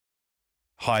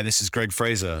Hi, this is Greig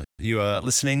Fraser. You are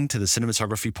listening to the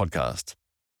Cinematography Podcast.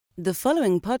 The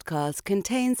following podcast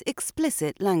contains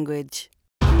explicit language.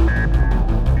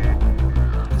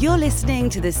 You're listening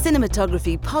to the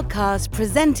Cinematography Podcast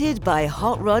presented by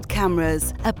Hot Rod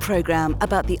Cameras, a program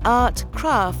about the art,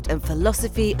 craft, and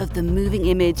philosophy of the moving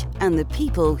image and the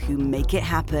people who make it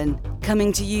happen.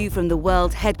 Coming to you from the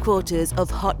world headquarters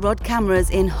of Hot Rod Cameras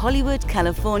in Hollywood,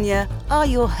 California, are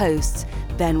your hosts,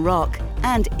 Ben Rock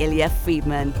and Ilya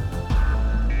Friedman.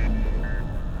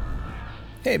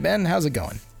 Hey, Ben, how's it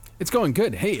going? It's going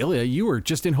good. Hey, Ilya, you were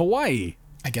just in Hawaii.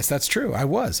 I guess that's true. I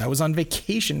was on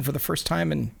vacation for the first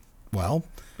time in,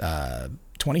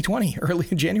 2020, early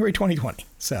January 2020.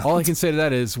 So all I can say to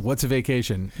that is, what's a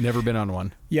vacation? Never been on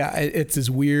one. Yeah, it's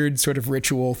this weird sort of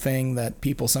ritual thing that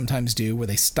people sometimes do where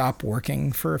they stop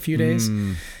working for a few days.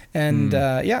 And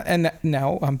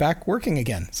now I'm back working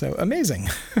again. So amazing.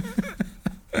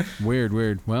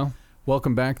 Weird. Well,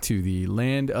 welcome back to the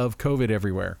land of COVID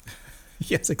everywhere.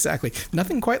 Yes, exactly.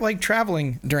 Nothing quite like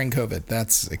traveling during COVID.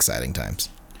 That's exciting times.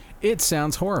 It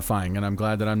sounds horrifying, and I'm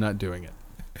glad that I'm not doing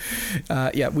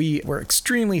it. We were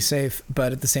extremely safe,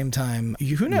 but at the same time,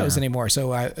 who knows anymore? So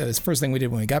the first thing we did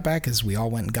when we got back is we all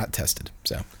went and got tested.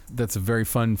 So that's a very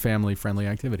fun, family-friendly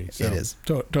activity. So. It is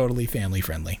totally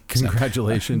family-friendly.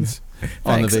 Congratulations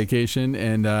on the vacation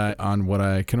and on what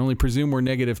I can only presume were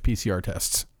negative PCR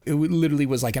tests. It literally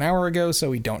was like an hour ago, so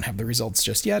we don't have the results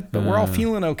just yet, but we're all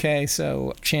feeling okay,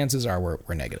 so chances are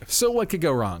we're negative. So what could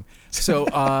go wrong? So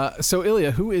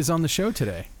Ilya, who is on the show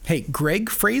today? Hey,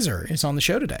 Greig Fraser is on the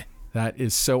show today. That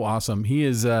is so awesome. He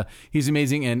is he's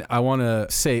amazing, and I want to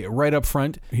say right up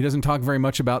front, he doesn't talk very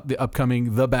much about the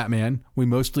upcoming The Batman. We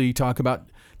mostly talk about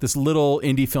this little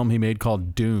indie film he made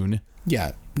called Dune.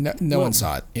 Yeah, no one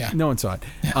saw it. Yeah, no one saw it.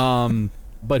 Yeah.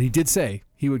 But he did say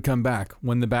he would come back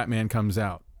when The Batman comes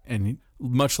out. And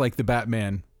much like the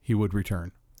Batman, he would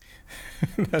return.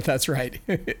 That's right.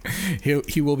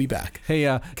 He will be back. Hey,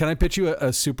 can I pitch you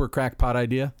a super crackpot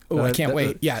idea? Oh, I can't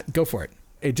wait. Yeah, go for it.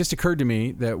 It just occurred to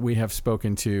me that we have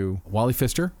spoken to Wally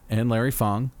Pfister and Larry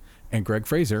Fong and Greig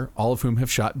Fraser, all of whom have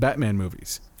shot Batman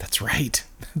movies. That's right.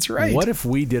 What if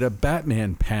we did a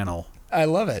Batman panel? I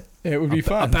love it. It would be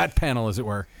fun. A Bat panel, as it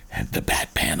were. The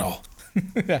Bat panel.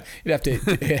 You'd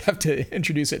have to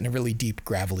introduce it in a really deep,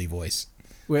 gravelly voice.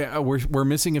 We're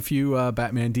missing a few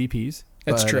Batman DPs.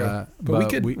 That's true.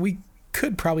 But we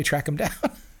could probably track them down.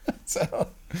 So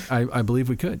I believe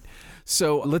we could.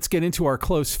 So let's get into our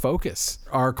close focus.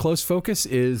 Our close focus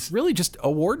is really just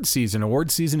award season. Award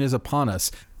season is upon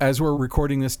us. As we're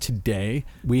recording this today,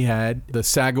 we had the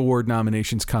SAG Award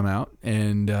nominations come out.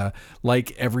 And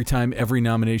like every time every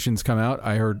nominations come out,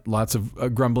 I heard lots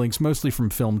of grumblings, mostly from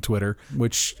Film Twitter,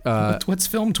 which... What's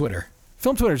Film Twitter?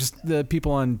 Film Twitter, just the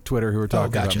people on Twitter who are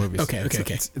talking about movies. Okay.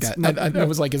 I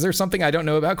was like, is there something I don't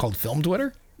know about called Film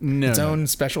Twitter? No. Its own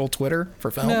special Twitter for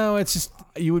film? No, it's just,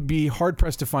 you would be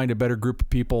hard-pressed to find a better group of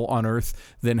people on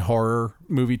Earth than horror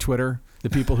movie Twitter. The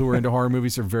people who are into horror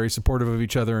movies are very supportive of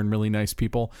each other and really nice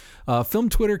people. Film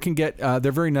Twitter can get,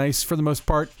 they're very nice for the most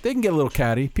part. They can get a little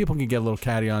catty. People can get a little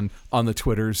catty on the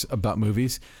Twitters about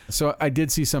movies. So I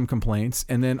did see some complaints.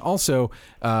 And then also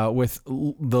with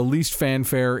the least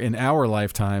fanfare in our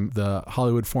lifetime, the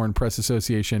Hollywood Foreign Press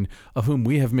Association, of whom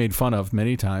we have made fun of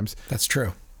many times. That's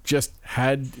true. Just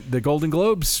had the Golden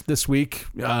Globes this week.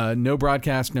 No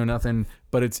broadcast, no nothing.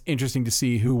 But it's interesting to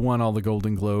see who won all the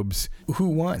Golden Globes. Who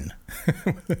won?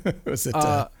 Was it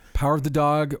Power of the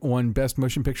Dog won Best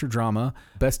Motion Picture Drama.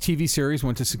 Best TV Series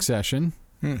went to Succession.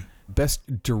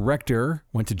 Best Director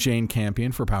went to Jane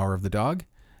Campion for Power of the Dog.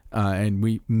 And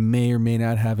we may or may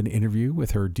not have an interview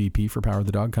with her DP for Power of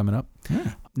the Dog coming up.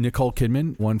 Nicole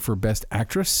Kidman won for Best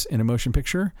Actress in a Motion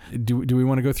Picture. Do we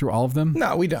want to go through all of them?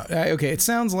 No, we don't. Okay, it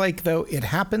sounds like, though, it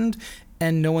happened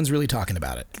and no one's really talking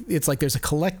about it. It's like there's a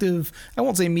collective, I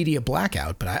won't say media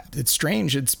blackout, but it's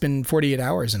strange. It's been 48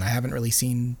 hours and I haven't really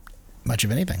seen much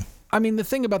of anything. I mean, the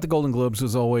thing about the Golden Globes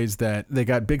was always that they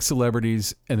got big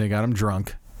celebrities and they got them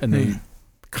drunk and they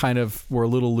kind of were a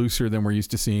little looser than we're used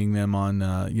to seeing them on,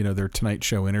 their Tonight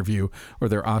Show interview or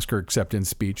their Oscar acceptance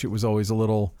speech. It was always a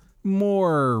little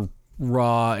more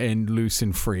raw and loose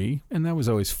and free, and that was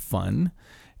always fun.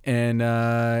 And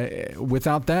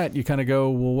without that, you kind of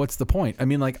go, well, what's the point? I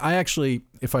mean, like,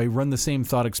 if I run the same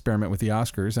thought experiment with the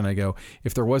Oscars and I go,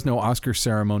 if there was no Oscar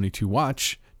ceremony to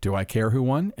watch, do I care who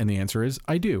won? And the answer is,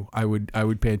 I do. I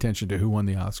would pay attention to who won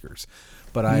the Oscars.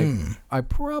 But I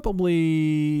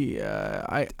probably,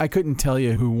 I couldn't tell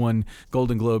you who won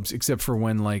Golden Globes except for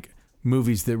when, like,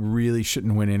 movies that really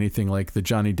shouldn't win anything, like the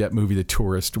Johnny Depp movie The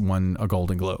Tourist won a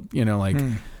Golden Globe.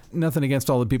 Nothing against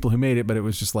all the people who made it, but it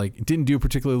was just like, it didn't do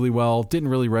particularly well, didn't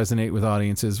really resonate with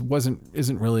audiences,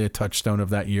 isn't really a touchstone of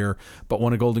that year, but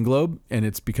won a Golden Globe. And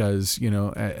it's because,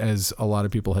 as a lot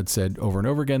of people had said over and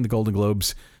over again, the Golden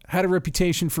Globes had a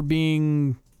reputation for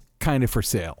being kind of for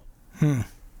sale.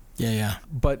 Yeah.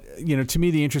 But, to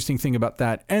me, the interesting thing about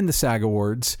that and the SAG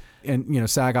Awards, and,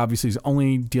 SAG obviously is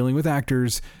only dealing with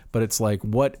actors, but it's like,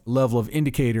 what level of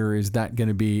indicator is that going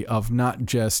to be of not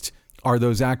just, are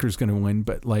those actors going to win,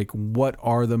 but like, what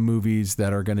are the movies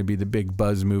that are going to be the big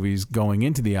buzz movies going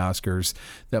into the Oscars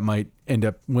that might end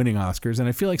up winning Oscars? And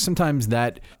I feel like sometimes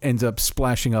that ends up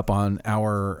splashing up on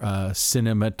our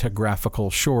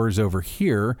cinematographical shores over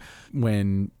here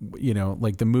when,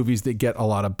 like the movies that get a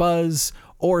lot of buzz,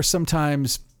 or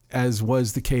sometimes, as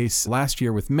was the case last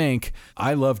year with Mank.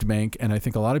 I loved Mank, and I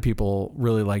think a lot of people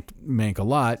really liked Mank a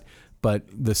lot. But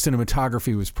the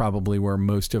cinematography was probably where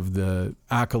most of the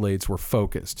accolades were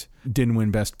focused. Didn't win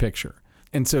Best Picture.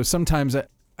 And so sometimes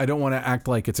I don't want to act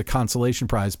like it's a consolation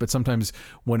prize, but sometimes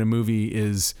when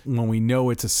we know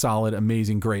it's a solid,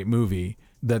 amazing, great movie,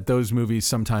 that those movies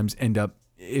sometimes end up,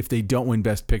 if they don't win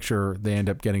Best Picture, they end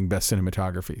up getting Best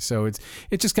Cinematography. So it's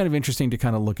just kind of interesting to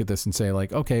kind of look at this and say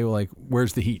like, okay, well, like,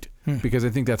 where's the heat? Because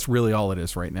I think that's really all it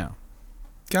is right now.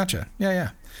 Gotcha. Yeah.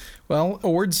 Well,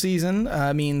 awards season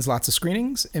means lots of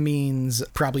screenings. It means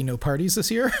probably no parties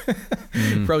this year.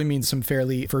 Probably means some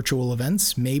fairly virtual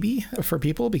events, maybe, for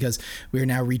people, because we are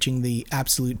now reaching the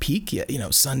absolute peak.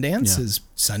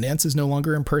 Sundance is no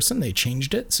longer in person. They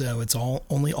changed it, so it's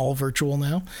only all virtual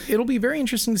now. It'll be very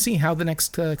interesting to see how the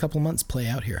next couple months play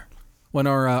out here. When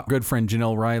our good friend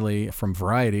Janelle Riley from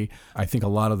Variety, I think a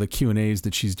lot of the Q&As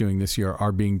that she's doing this year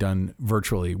are being done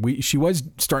virtually. She was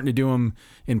starting to do them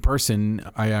in person.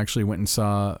 I actually went and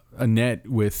saw Annette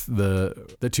with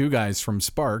the two guys from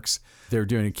Sparks. They were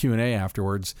doing a Q&A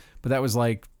afterwards, but that was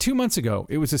like 2 months ago.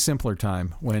 It was a simpler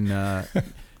time when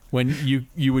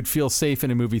you would feel safe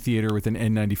in a movie theater with an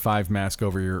N95 mask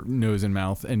over your nose and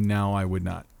mouth, and now I would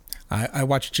not. I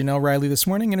watched Janelle Riley this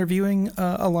morning interviewing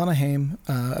Alana Haim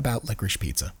about Licorice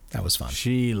Pizza. That was fun.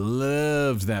 She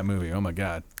loved that movie. Oh, my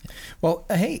God. Well,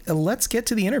 hey, let's get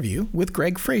to the interview with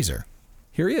Greig Fraser.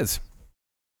 Here he is.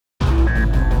 The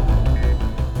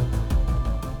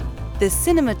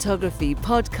Cinematography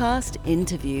Podcast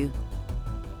Interview.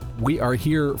 We are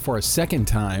here for a second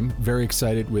time. Very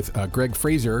excited with Greig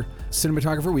Fraser,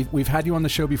 cinematographer. We've had you on the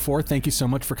show before. Thank you so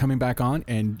much for coming back on.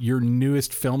 And your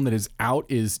newest film that is out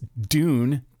is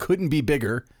Dune. Couldn't be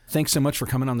bigger. Thanks so much for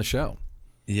coming on the show.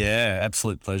 Yeah,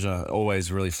 absolute pleasure.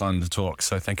 Always really fun to talk.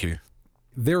 So thank you.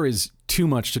 There is too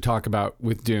much to talk about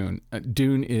with Dune.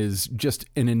 Dune is just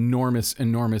an enormous,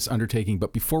 enormous undertaking.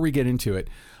 But before we get into it,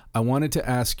 I wanted to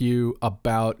ask you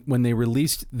about when they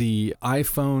released the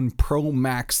iPhone Pro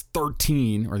Max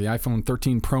 13 or the iPhone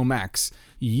 13 Pro Max.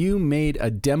 You made a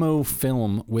demo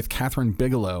film with Kathryn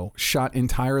Bigelow, shot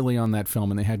entirely on that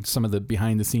film, and they had some of the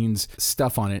behind-the-scenes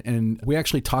stuff on it. And we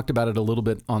actually talked about it a little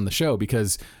bit on the show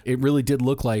because it really did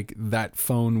look like that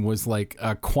phone was like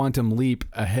a quantum leap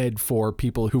ahead for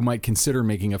people who might consider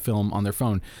making a film on their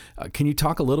phone. Can you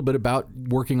talk a little bit about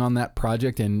working on that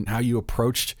project and how you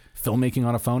approached filmmaking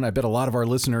on a phone? I bet a lot of our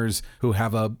listeners who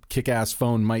have a kick-ass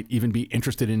phone might even be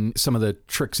interested in some of the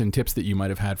tricks and tips that you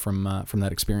might have had from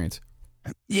that experience.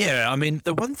 Yeah, I mean,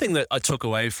 the one thing that I took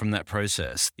away from that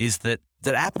process is that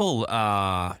Apple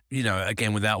are,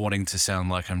 again, without wanting to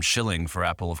sound like I'm shilling for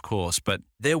Apple, of course, but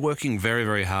they're working very,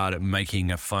 very hard at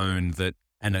making a phone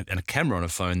and a camera on a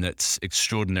phone that's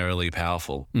extraordinarily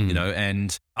powerful,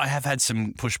 and I have had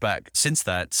some pushback since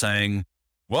that saying,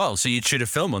 well, so you'd shoot a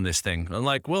film on this thing. I'm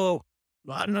like, well,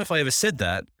 I don't know if I ever said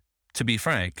that, to be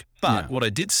frank. But what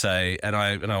I did say, and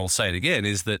I will say it again,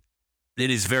 is that it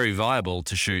is very viable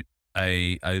to shoot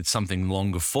a something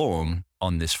longer form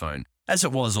on this phone, as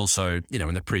it was also,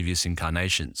 in the previous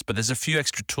incarnations. But there's a few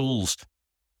extra tools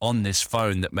on this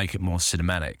phone that make it more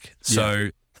cinematic. So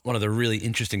one of the really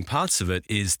interesting parts of it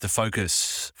is the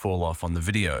focus fall off on the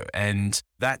video. And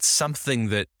that's something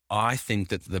that I think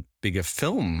that the bigger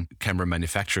film camera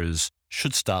manufacturers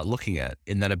should start looking at,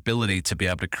 in that ability to be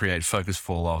able to create focus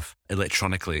fall off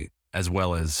electronically as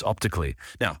well as optically.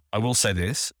 Now, I will say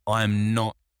this, I'm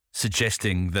not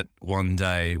suggesting that one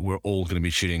day we're all going to be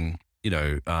shooting,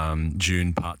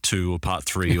 Dune Part 2 or Part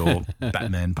 3 or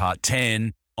Batman Part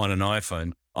 10 on an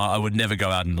iPhone. I would never go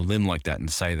out on a limb like that and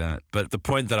say that. But the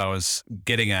point that I was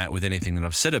getting at with anything that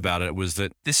I've said about it was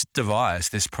that this device,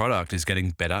 this product is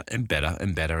getting better and better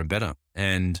and better and better.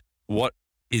 And what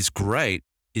is great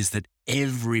is that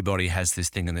everybody has this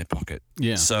thing in their pocket.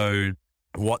 Yeah. So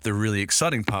what the really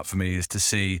exciting part for me is to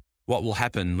see what will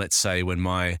happen, let's say, when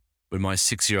my when my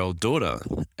 6-year-old daughter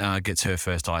gets her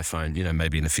first iPhone,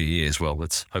 maybe in a few years. Well,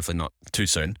 let's hopefully not too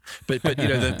soon. But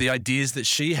the ideas that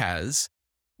she has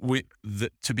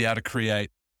to be able to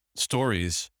create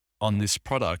stories on this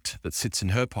product that sits in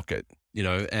her pocket,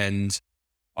 and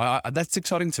that's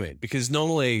exciting to me, because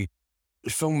normally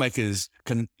filmmakers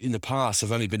in the past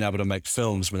have only been able to make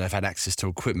films when they've had access to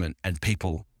equipment and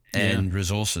people and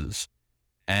resources.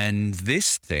 And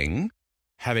this thing,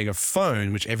 having a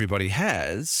phone, which everybody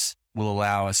has, will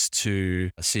allow us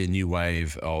to see a new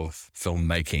wave of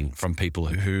filmmaking from people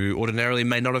who ordinarily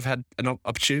may not have had an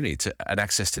opportunity and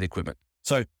access to the equipment.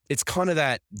 So it's kind of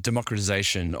that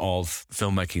democratization of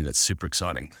filmmaking that's super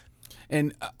exciting.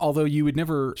 And although you would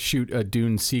never shoot a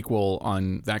Dune sequel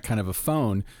on that kind of a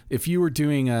phone, if you were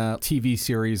doing a TV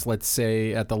series, let's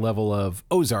say at the level of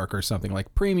Ozark or something,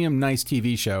 like premium, nice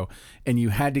TV show, and you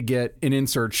had to get an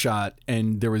insert shot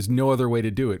and there was no other way to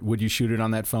do it, would you shoot it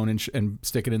on that phone and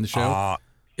stick it in the show?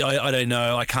 I don't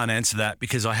know. I can't answer that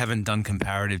because I haven't done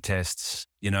comparative tests.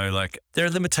 There are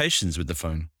limitations with the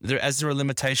phone. There are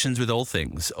limitations with all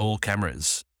things, all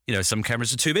cameras. Some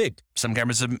cameras are too big. Some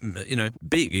cameras are,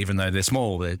 big, even though they're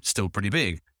small, they're still pretty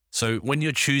big. So when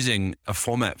you're choosing a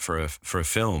format for a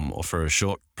film or for a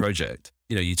short project,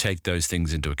 you take those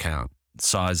things into account. The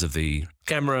size of the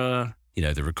camera,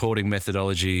 the recording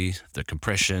methodology, the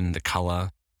compression, the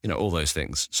color, all those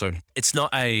things. So it's not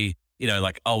a,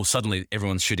 suddenly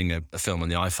everyone's shooting a film on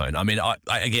the iPhone. I mean,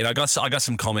 I got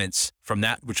some comments from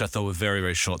that, which I thought were very,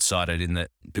 very short-sighted, in that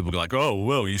people go like, oh,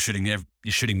 well, you're shooting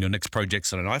your next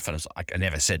projects on an iPhone. I was like, I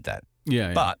never said that.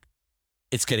 Yeah. But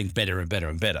it's getting better and better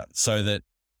and better. So that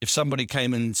if somebody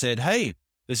came and said, hey,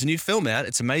 there's a new film out,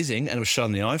 it's amazing, and it was shot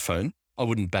on the iPhone, I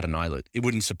wouldn't bat an eyelid. It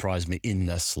wouldn't surprise me in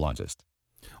the slightest.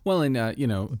 Well, and,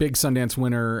 big Sundance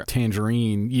winner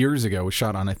Tangerine years ago was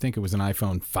shot on, I think it was an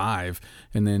iPhone 5.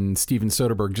 And then Steven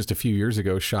Soderbergh just a few years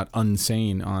ago shot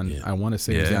Unsane on, I want to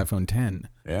say it was the iPhone 10.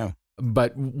 Yeah.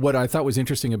 But what I thought was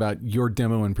interesting about your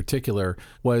demo in particular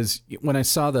was when I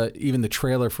saw even the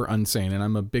trailer for Unsane, and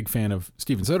I'm a big fan of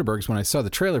Steven Soderbergh's, when I saw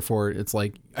the trailer for it, it's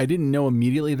like, I didn't know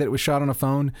immediately that it was shot on a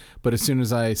phone, but as soon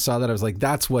as I saw that, I was like,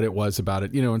 that's what it was about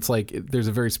it. It's like, there's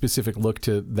a very specific look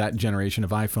to that generation of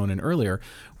iPhone and earlier,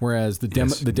 whereas the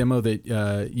demo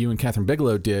that you and Kathryn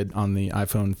Bigelow did on the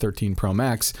iPhone 13 Pro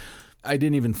Max, I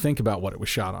didn't even think about what it was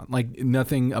shot on. Like,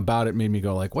 nothing about it made me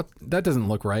go like, what? That doesn't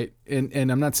look right.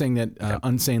 And I'm not saying that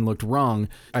Unsane looked wrong.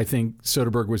 I think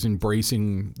Soderbergh was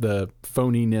embracing the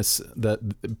phoniness, the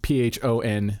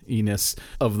PHONE-ness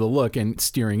of the look and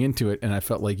steering into it. And I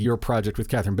felt like your project with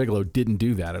Kathryn Bigelow didn't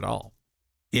do that at all.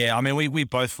 Yeah, I mean, we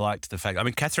both liked the fact. I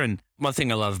mean, Kathryn, one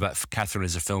thing I love about Kathryn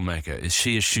as a filmmaker is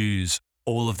she eschews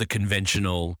all of the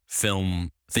conventional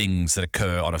film things that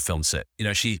occur on a film set.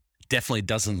 She definitely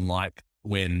doesn't like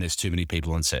when there's too many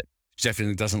people on set. She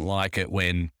definitely doesn't like it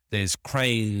when there's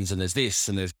cranes and there's this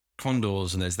and there's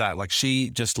condors and there's that. Like, she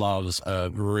just loves a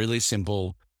really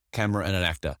simple camera and an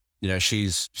actor.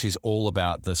 She's all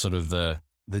about the sort of the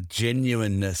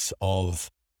genuineness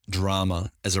of drama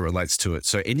as it relates to it.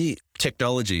 So any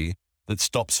technology that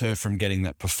stops her from getting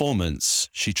that performance,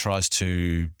 she tries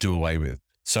to do away with.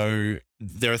 So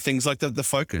there are things like the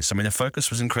focus. I mean, the focus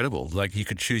was incredible. Like, you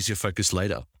could choose your focus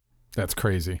later. That's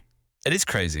crazy. It is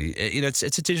crazy. It's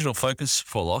a digital focus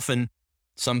fall off, and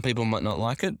some people might not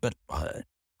like it, but I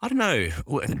don't know.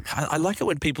 I like it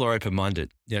when people are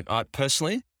open-minded.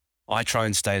 Personally, I try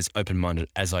and stay as open-minded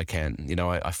as I can.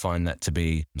 I find that to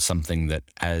be something that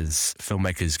as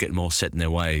filmmakers get more set in their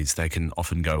ways, they can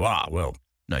often go, well,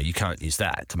 no, you can't use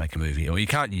that to make a movie, or you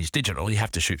can't use digital, you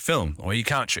have to shoot film, or you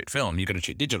can't shoot film, you've got to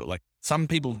shoot digital. Like, some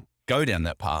people go down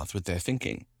that path with their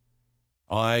thinking.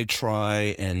 I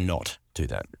try and not do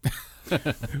that.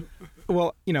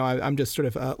 Well, I'm just sort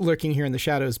of lurking here in the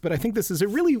shadows, but I think this is a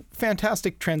really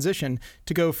fantastic transition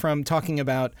to go from talking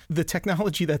about the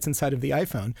technology that's inside of the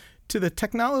iPhone to the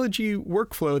technology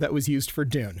workflow that was used for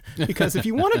Dune. Because if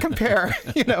you want to compare,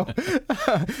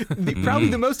 probably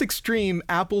the most extreme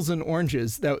apples and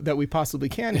oranges that we possibly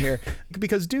can here,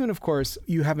 because Dune, of course,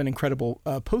 you have an incredible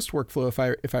post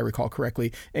workflow, if I recall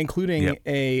correctly, including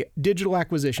a digital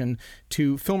acquisition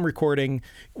to film recording.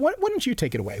 Why don't you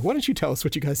take it away? Why don't you tell us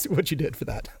what you did for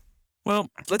that? Well,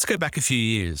 let's go back a few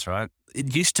years, right?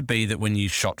 It used to be that when you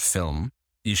shot film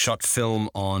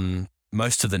on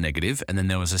most of the negative, and then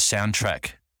there was a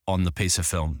soundtrack on the piece of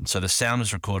film. So the sound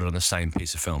was recorded on the same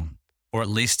piece of film, or at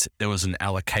least there was an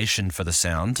allocation for the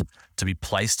sound to be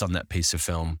placed on that piece of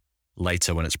film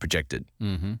later when it's projected.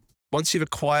 Mm-hmm. Once you've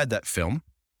acquired that film,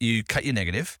 you cut your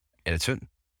negative, edit it,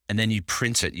 and then you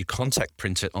print it. You contact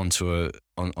print it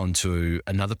onto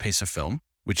another piece of film,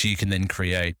 which you can then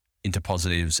create into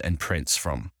positives and prints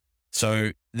from.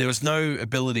 So there was no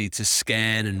ability to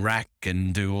scan and rack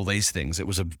and do all these things. It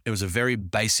was a very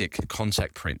basic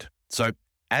contact print. So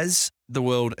as the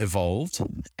world evolved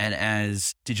and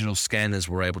as digital scanners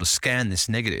were able to scan this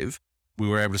negative, we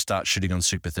were able to start shooting on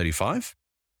Super 35,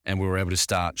 and we were able to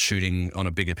start shooting on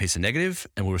a bigger piece of negative,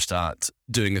 and we were start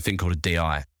doing a thing called a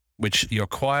DI, which you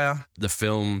acquire the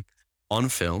film on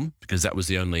film because that was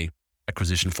the only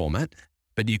acquisition format,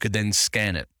 but you could then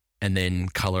scan it and then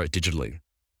color it digitally.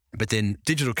 But then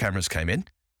digital cameras came in,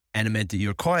 and it meant that you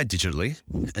acquired digitally,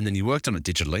 and then you worked on it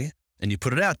digitally, and you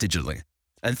put it out digitally.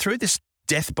 And through this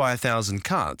death by 1,000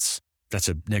 cuts, that's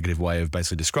a negative way of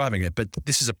basically describing it, but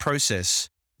this is a process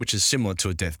which is similar to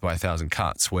a death by 1,000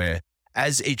 cuts, where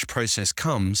as each process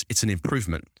comes, it's an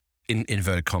improvement in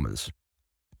inverted commas.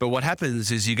 But what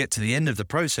happens is you get to the end of the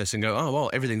process and go, oh, well,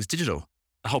 everything's digital.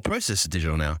 The whole process is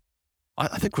digital now.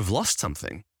 I think we've lost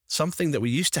something that we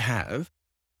used to have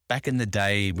back in the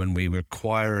day when we were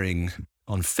acquiring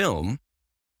on film.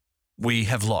 We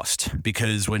have lost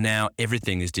because we're now,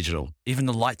 everything is digital. Even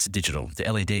the lights are digital, the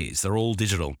LEDs, they're all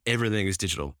digital. Everything is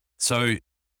digital. So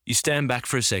you stand back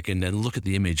for a second and look at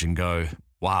the image and go,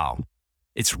 wow,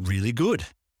 it's really good.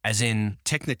 As in,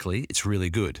 technically, it's really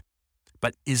good.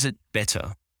 But is it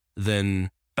better than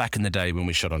back in the day when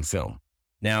we shot on film?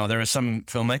 Now, there are some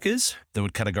filmmakers that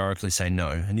would categorically say no,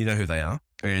 and you know who they are.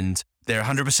 And they're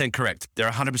 100% correct. They're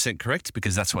 100% correct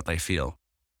because that's what they feel.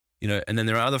 You know, and then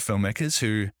there are other filmmakers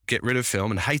who get rid of film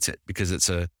and hate it because it's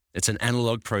an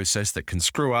analog process that can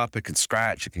screw up, it can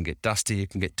scratch, it can get dusty,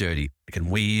 it can get dirty, it can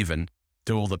weave and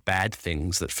do all the bad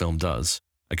things that film does.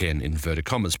 Again, inverted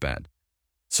commas bad.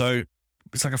 So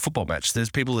it's like a football match.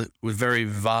 There's people with very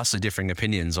vastly differing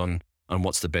opinions on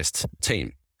what's the best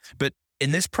team. But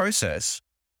in this process,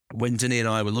 when Denis and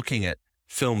I were looking at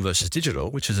film versus digital,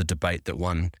 which is a debate that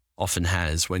one often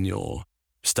has when you're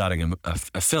starting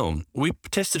a film, we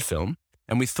tested film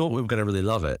and we thought we were going to really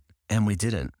love it, and we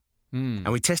didn't. And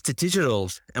we tested digital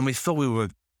and we thought we were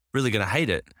really going to hate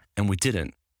it, and we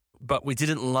didn't. But we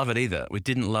didn't love it either. We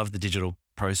didn't love the digital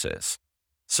process.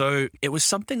 So it was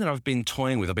something that I've been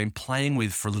toying with, I've been playing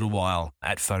with for a little while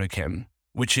at Photochem,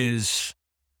 which is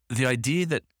the idea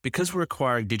that because we're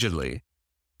acquiring digitally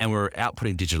and we're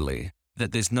outputting digitally,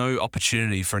 that there's no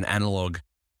opportunity for an analog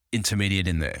intermediate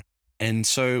in there. And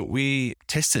so we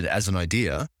tested as an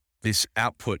idea this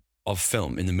output of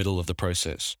film in the middle of the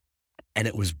process, and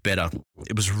it was better.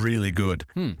 It was really good.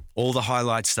 All the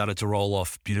highlights started to roll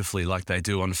off beautifully like they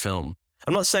do on film.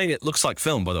 I'm not saying it looks like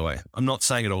film, by the way. I'm not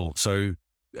saying it all. So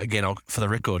again, I'll, for the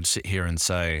record, sit here and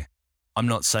say, I'm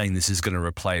not saying this is going to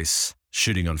replace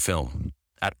shooting on film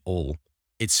at all.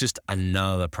 It's just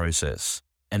another process.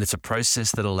 And it's a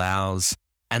process that allows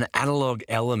an analog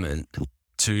element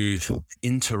to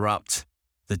interrupt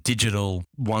the digital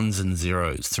ones and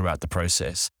zeros throughout the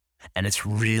process. And it's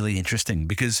really interesting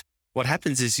because what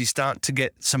happens is you start to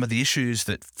get some of the issues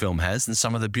that film has and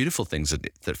some of the beautiful things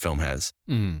that film has.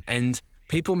 And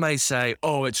people may say,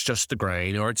 oh, it's just the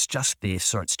grain, or it's just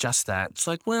this, or it's just that. It's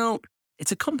like, well,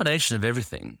 it's a combination of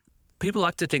everything. People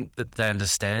like to think that they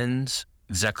understand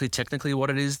exactly technically what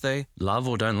it is they love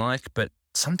or don't like, but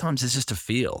sometimes it's just a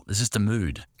feel. It's just a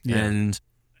mood. Yeah. And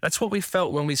that's what we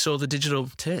felt when we saw the digital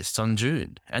tests on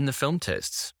Dune and the film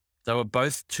tests. They were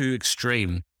both too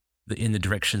extreme in the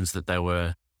directions that they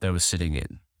were sitting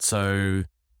in. So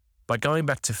by going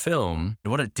back to film,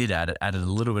 what it did add, it added a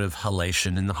little bit of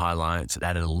halation in the highlights. It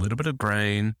added a little bit of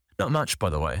grain. Not much, by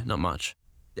the way, not much.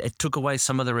 It took away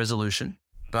some of the resolution,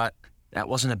 but that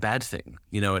wasn't a bad thing.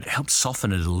 You know, it helped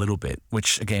soften it a little bit,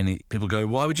 which again, people go,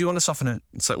 why would you want to soften it?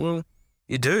 It's like, well,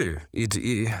 you do.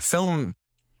 Film,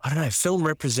 I don't know, film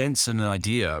represents an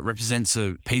idea, represents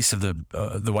a piece of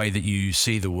the way that you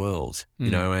see the world,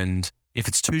 you know, and if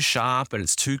it's too sharp and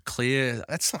it's too clear,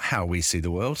 that's not how we see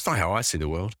the world. It's not how I see the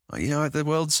world. You know, the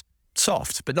world's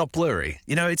soft, but not blurry.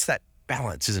 You know, it's that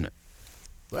balance, isn't it?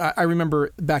 I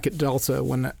remember back at Delta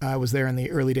when I was there in the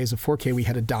early days of 4K, we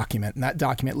had a document, and that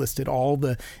document listed all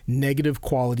the negative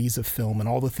qualities of film and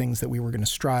all the things that we were going to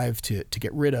strive to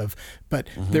get rid of. But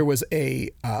there was a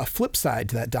flip side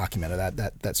to that document,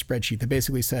 that spreadsheet that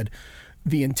basically said,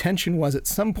 the intention was at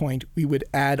some point we would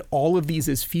add all of these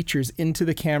as features into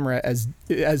the camera as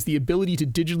the ability to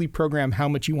digitally program how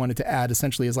much you wanted to add,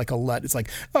 essentially as like a LUT. It's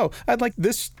like, oh, I'd like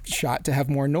this shot to have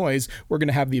more noise. We're going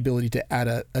to have the ability to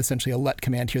add essentially a LUT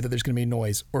command here that there's going to be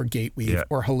noise or gate weave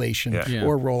or halation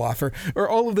or roll off or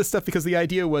all of this stuff, because the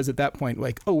idea was at that point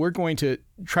like, oh, we're going to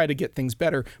try to get things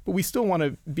better, but we still want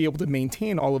to be able to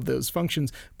maintain all of those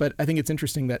functions. But I think it's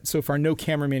interesting that so far no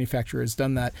camera manufacturer has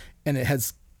done that, and it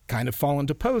has kind of fall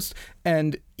into post.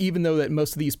 And even though that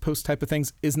most of these post type of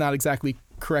things is not exactly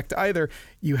correct either,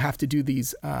 you have to do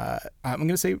these, I'm going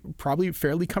to say probably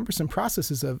fairly cumbersome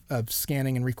processes of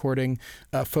scanning and recording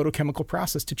a photochemical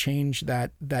process to change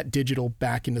that digital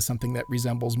back into something that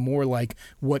resembles more like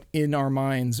what in our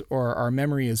minds or our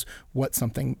memory is what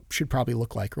something should probably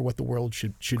look like or what the world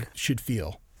should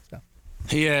feel. So.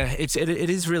 Yeah, it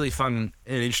is really fun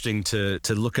and interesting to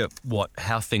look at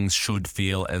how things should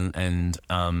feel and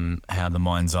how the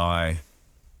mind's eye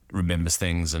remembers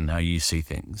things and how you see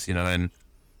things, and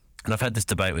I've had this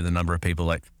debate with a number of people.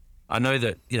 Like, I know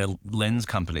that, lens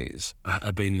companies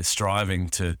have been striving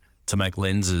to make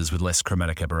lenses with less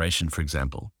chromatic aberration, for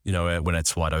example, when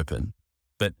it's wide open.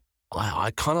 But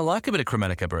I kind of like a bit of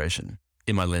chromatic aberration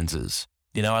in my lenses.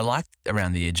 I like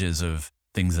around the edges of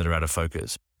things that are out of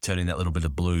focus, turning that little bit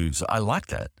of blues. I like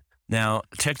that. Now,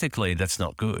 technically, that's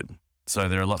not good. So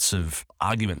there are lots of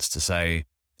arguments to say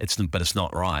it's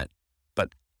not right, but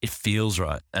it feels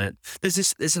right. And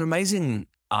there's an amazing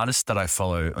artist that I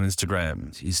follow on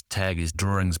Instagram. His tag is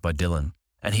Drawings by Dylan.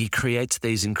 And he creates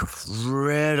these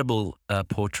incredible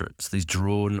portraits, these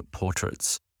drawn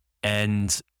portraits.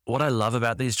 And what I love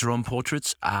about these drawn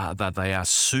portraits are that they are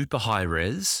super high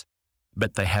res,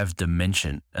 but they have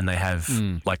dimension and they have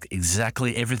like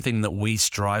exactly everything that we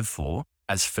strive for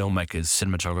as filmmakers,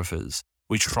 cinematographers.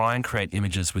 We try and create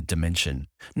images with dimension,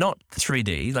 not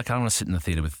 3D. Like, I don't want to sit in the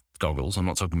theater with goggles. I'm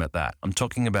not talking about that. I'm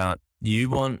talking about you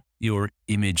want your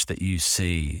image that you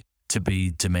see to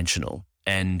be dimensional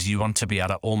and you want to be able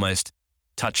to almost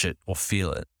touch it or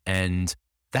feel it. And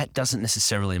that doesn't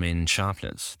necessarily mean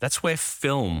sharpness. That's where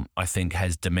film, I think,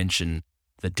 has dimension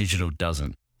that digital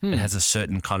doesn't. It has a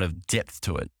certain kind of depth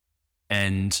to it.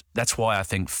 And that's why I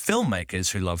think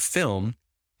filmmakers who love film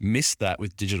miss that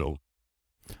with digital.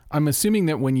 I'm assuming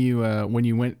that when you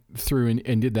went through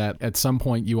and did that, at some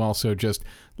point you also just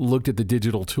looked at the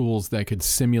digital tools that could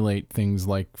simulate things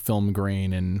like film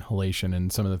grain and halation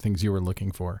and some of the things you were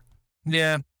looking for.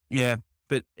 Yeah.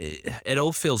 But it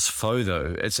all feels faux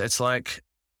though. It's like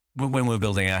when we were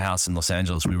building our house in Los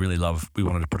Angeles, we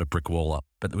wanted to put a brick wall up,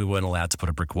 but we weren't allowed to put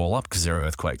a brick wall up because there are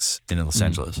earthquakes in Los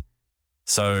Angeles.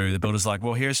 So the builder's like,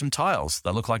 well, here are some tiles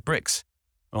that look like bricks.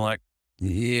 I'm like,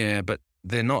 yeah, but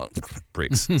they're not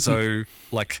bricks. So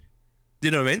like,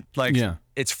 you know what I mean? Like,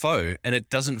 It's faux and it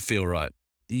doesn't feel right.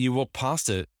 You walk past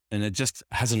it and it just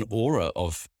has an aura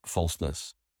of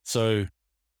falseness. So,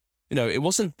 it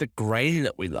wasn't the grain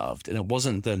that we loved and it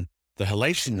wasn't the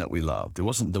halation that we loved. It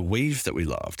wasn't the weave that we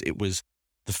loved. It was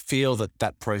the feel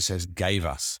that process gave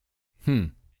us.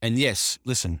 And yes,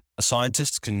 listen, a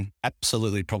scientist can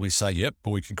absolutely probably say, yep,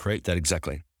 but we can create that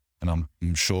exactly. And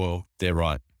I'm sure they're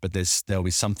right. But there'll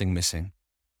be something missing,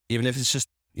 even if it's just,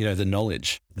 the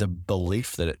knowledge, the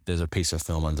belief that there's a piece of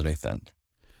film underneath that.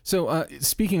 So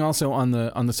speaking also on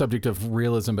the subject of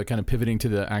realism, but kind of pivoting to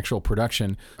the actual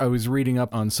production, I was reading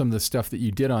up on some of the stuff that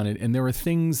you did on it, and there were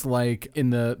things like in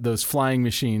those flying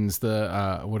machines,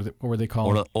 what were they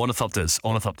called?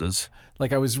 Ornithopters.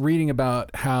 Like, I was reading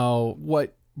about how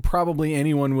what probably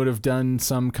anyone would have done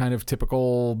some kind of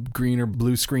typical green or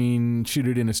blue screen, shoot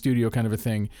it in a studio kind of a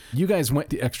thing. You guys went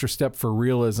the extra step for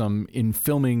realism in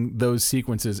filming those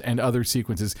sequences and other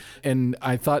sequences. And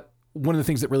I thought one of the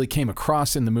things that really came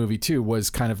across in the movie too was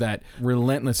kind of that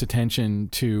relentless attention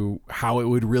to how it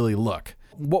would really look.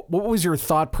 What was your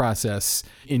thought process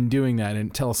in doing that?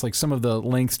 And tell us like some of the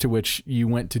lengths to which you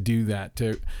went to do that,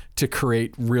 to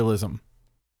create realism.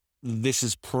 This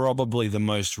is probably the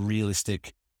most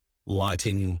realistic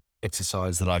lighting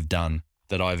exercise that I've done,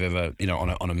 that I've ever,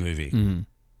 on a movie.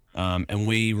 And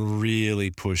we really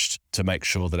pushed to make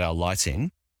sure that our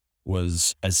lighting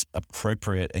was as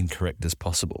appropriate and correct as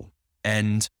possible.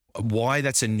 And why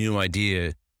that's a new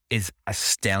idea is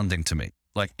astounding to me.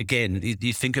 Like, again,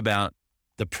 you think about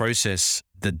the process,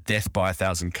 the death by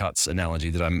 1,000 cuts analogy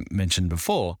that I mentioned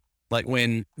before. Like,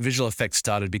 when visual effects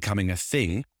started becoming a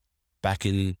thing back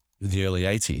in the early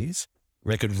 80s,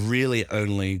 they could really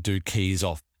only do keys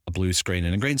off a blue screen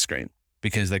and a green screen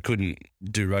because they couldn't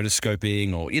do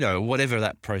rotoscoping or, whatever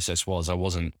that process was. I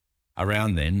wasn't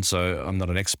around then, so I'm not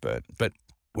an expert. But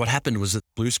what happened was that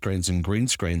blue screens and green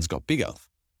screens got bigger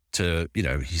to,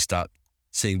 you start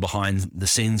seeing behind the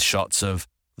scenes shots of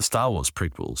the Star Wars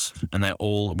prequels, and they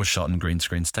all were shot in green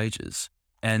screen stages.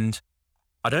 And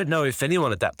I don't know if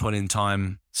anyone at that point in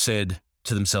time said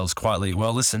to themselves quietly,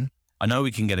 well, listen, I know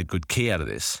we can get a good key out of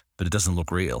this, but it doesn't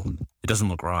look real. It doesn't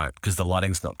look right because the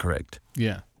lighting's not correct.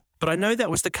 Yeah. But I know that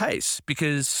was the case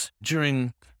because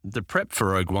during the prep for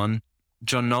Rogue One,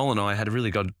 John Knoll and I had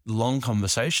really got long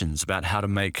conversations about how to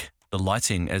make the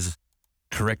lighting as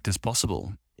correct as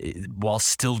possible. while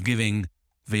still giving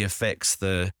VFX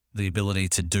the ability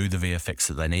to do the VFX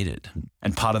that they needed.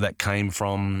 And part of that came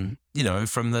from,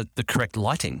 from the correct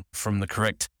lighting, from the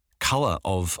correct color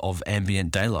of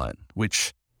ambient daylight,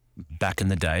 which back in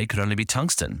the day could only be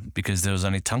tungsten because there was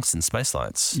only tungsten space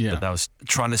lights. Yeah. But I was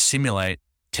trying to simulate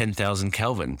 10,000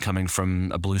 Kelvin coming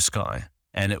from a blue sky.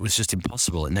 And it was just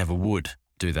impossible. It never would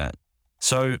do that.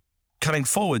 So cutting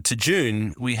forward to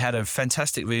Dune, we had a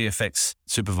fantastic VFX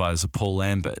supervisor, Paul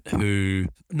Lambert, who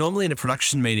normally in a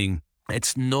production meeting,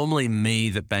 it's normally me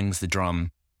that bangs the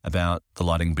drum about the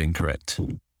lighting being correct,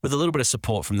 with a little bit of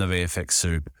support from the VFX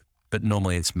soup, but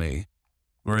normally it's me.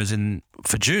 Whereas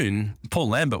for Dune, Paul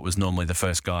Lambert was normally the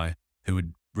first guy who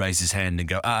would raise his hand and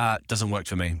go, it doesn't work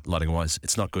for me lighting-wise.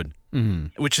 It's not good.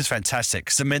 Mm-hmm. Which is fantastic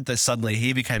because it meant that suddenly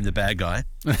he became the bad guy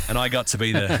and I got to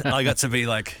be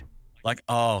like,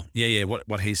 oh, yeah,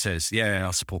 what he says. Yeah,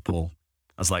 I'll support Paul.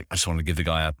 I was like, I just wanted to give the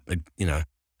guy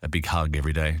a big hug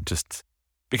every day just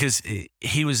because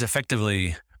he was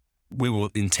effectively, we were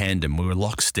in tandem, we were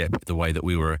lockstep the way that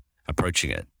we were approaching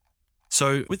it.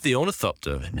 So with the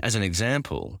ornithopter, as an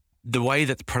example, the way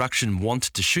that the production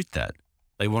wanted to shoot that,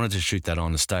 they wanted to shoot that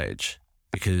on a stage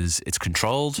because it's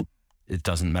controlled. It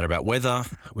doesn't matter about weather.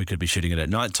 We could be shooting it at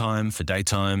nighttime, for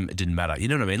daytime. It didn't matter. You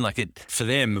know what I mean? For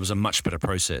them, it was a much better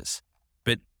process.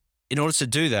 But in order to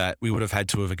do that, we would have had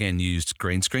to have, again, used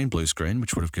green screen, blue screen,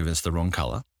 which would have given us the wrong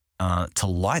color. To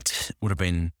light would have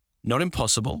been not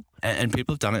impossible, and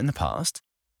people have done it in the past,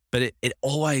 but it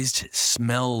always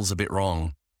smells a bit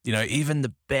wrong. Even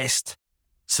the best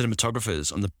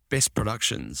cinematographers on the best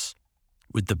productions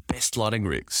with the best lighting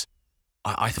rigs,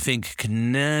 I think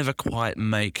can never quite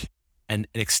make an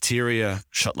exterior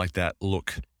shot like that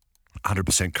look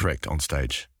 100% correct on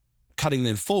stage. Cutting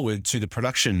them forward to the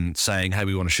production saying, hey,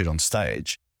 we want to shoot on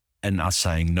stage, and us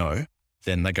saying no,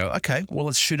 then they go, okay, well,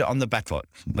 let's shoot it on the backlot.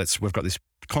 We've got this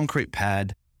concrete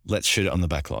pad, let's shoot it on the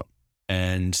backlot.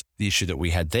 And the issue that we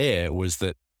had there was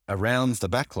that around the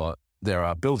backlot, there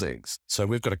are buildings. So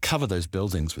we've got to cover those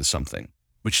buildings with something,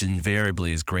 which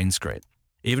invariably is green screen.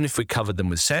 Even if we covered them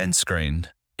with sand screen,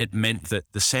 it meant that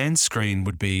the sand screen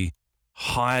would be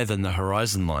higher than the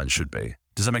horizon line should be.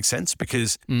 Does that make sense?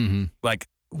 Because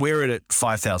we're at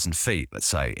 5,000 feet, let's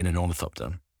say, in an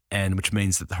ornithopter, and which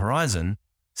means that the horizon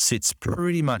sits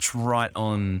pretty much right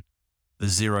on the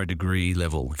 0 degree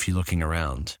level if you're looking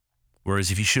around.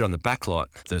 Whereas if you shoot on the backlot,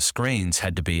 the screens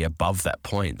had to be above that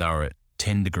point. They were at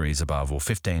 10 degrees above or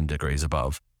 15 degrees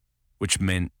above, which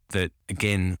meant that,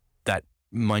 again, that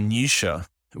minutia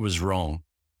was wrong.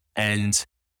 And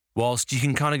whilst you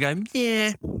can kind of go,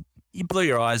 yeah, you blur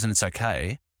your eyes and it's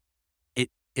okay,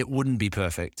 it wouldn't be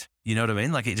perfect. You know what I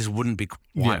mean? It just wouldn't be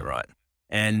quite right.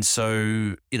 And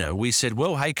so, we said,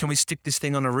 well, hey, can we stick this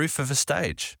thing on a roof of a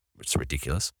stage? It's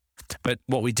ridiculous. But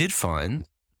what we did find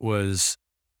was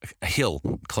a hill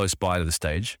close by to the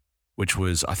stage, which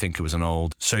was, I think it was an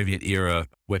old Soviet era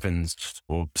weapons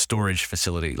or storage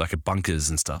facility, like at bunkers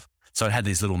and stuff. So it had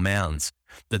these little mounds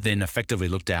that then effectively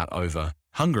looked out over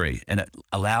Hungary, and it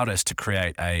allowed us to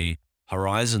create a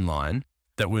horizon line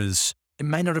that was, it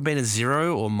may not have been a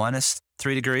 0 or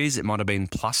 -3 degrees. It might have been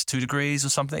 +2 degrees or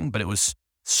something, but it was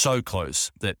so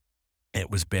close that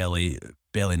it was barely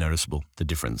noticeable, the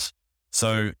difference.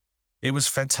 So it was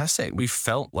fantastic. We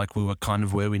felt like we were kind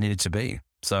of where we needed to be.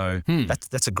 So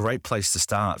that's a great place to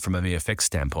start from a VFX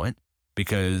standpoint,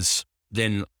 because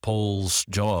then Paul's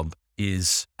job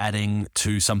is adding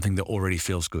to something that already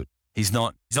feels good. He's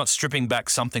not stripping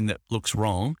back something that looks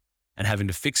wrong and having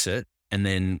to fix it and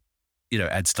then,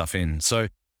 add stuff in. So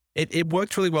it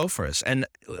worked really well for us. And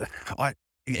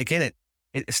it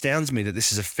astounds me that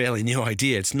this is a fairly new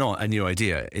idea. It's not a new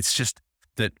idea. It's just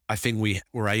that I think we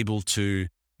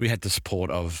had the support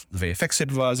of the VFX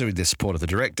supervisor, we had the support of the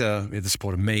director, we had the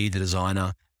support of me, the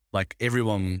designer,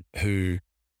 everyone who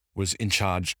was in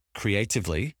charge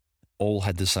creatively all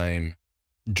had the same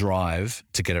drive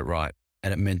to get it right.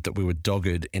 And it meant that we were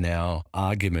dogged in our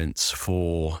arguments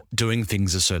for doing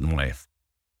things a certain way.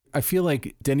 I feel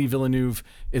like Denis Villeneuve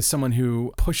is someone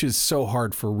who pushes so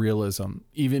hard for realism.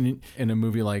 Even in a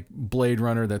movie like Blade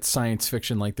Runner, that's science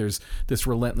fiction, there's this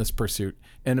relentless pursuit.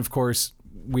 And of course,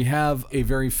 we have a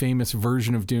very famous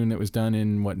version of Dune that was done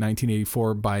in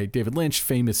 1984 by David Lynch,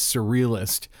 famous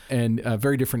surrealist, and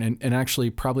very different. And actually,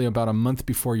 probably about a month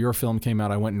before your film came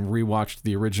out, I went and rewatched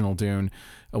the original Dune,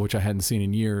 which I hadn't seen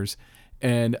in years.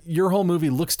 And your whole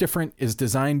movie looks different, is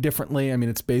designed differently. I mean,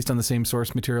 it's based on the same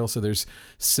source material, so there's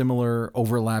similar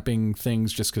overlapping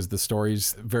things just because the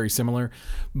story's very similar.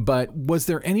 But was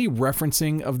there any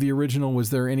referencing of the original? Was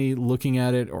there any looking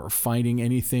at it or finding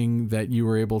anything that you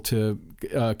were able to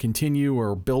continue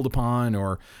or build upon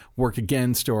or work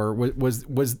against? Or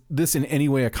was this in any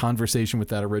way a conversation with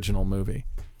that original movie?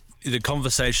 The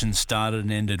conversation started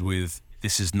and ended with,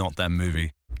 this is not that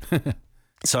movie.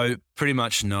 So pretty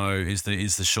much no is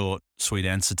the short, sweet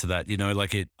answer to that. You know,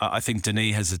 like I think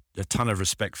Denis has a ton of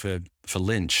respect for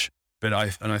Lynch, but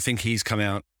I think he's come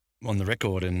out on the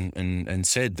record and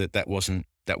said that wasn't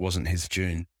his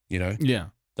Dune. You know, yeah,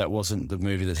 that wasn't the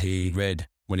movie that he read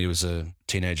when he was a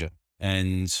teenager.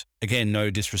 And again, no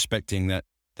disrespecting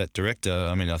that director.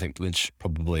 I mean, I think Lynch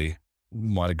probably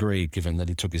might agree, given that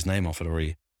he took his name off it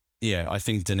already. Yeah, I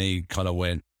think Denis kind of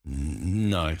went,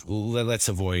 no, let's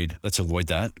avoid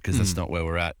that because that's not where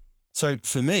we're at. So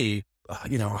for me,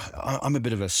 you know, I'm a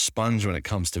bit of a sponge when it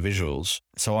comes to visuals.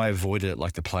 So I avoided it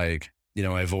like the plague. You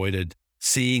know, I avoided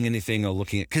seeing anything or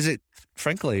looking at, because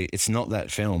frankly, it's not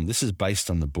that film. This is based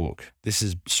on the book. This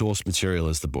is source material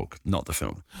as the book, not the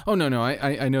film. Oh, no.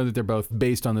 I know that they're both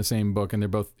based on the same book and they're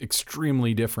both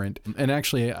extremely different. And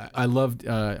actually, I loved,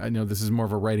 I know this is more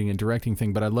of a writing and directing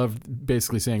thing, but I loved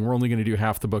basically saying we're only going to do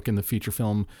half the book in the feature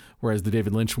film, whereas the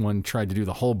David Lynch one tried to do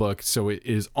the whole book. So it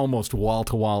is almost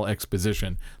wall-to-wall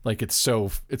exposition. Like it's so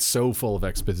full of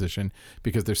exposition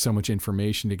because there's so much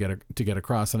information to get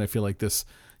across. And I feel like this,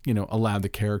 you know, allowed the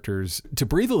characters to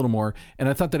breathe a little more. And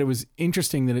I thought that it was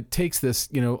interesting that it takes this,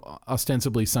 you know,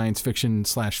 ostensibly science fiction /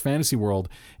 fantasy world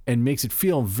and makes it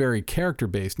feel very character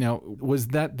based. Now, was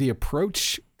that the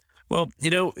approach? Well,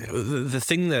 you know, the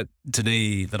thing that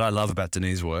I love about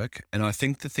Denis' work, and I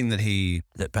think the thing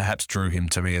that perhaps drew him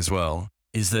to me as well,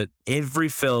 is that every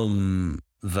film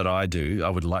that I do, I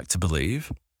would like to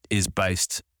believe, is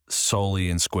based solely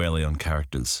and squarely on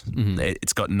characters. Mm-hmm.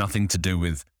 It's got nothing to do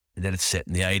with that it's set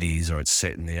in the 80s or it's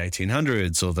set in the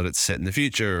 1800s or that it's set in the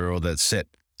future or that it's set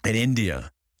in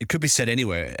India. It could be set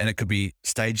anywhere and it could be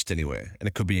staged anywhere and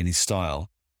it could be any style.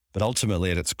 But ultimately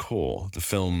at its core, the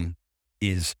film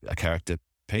is a character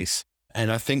piece. And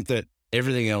I think that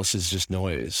everything else is just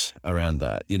noise around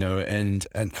that, you know, and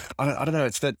I don't know,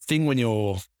 it's that thing when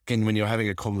you're having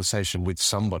a conversation with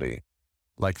somebody,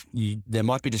 like there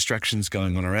might be distractions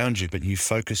going on around you, but you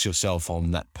focus yourself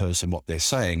on that person, what they're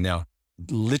saying. Now,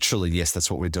 literally, yes,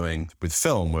 that's what we're doing with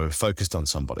film. We're focused on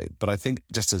somebody. But I think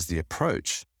just as the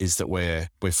approach is that we're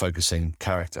focusing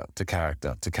character to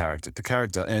character to character to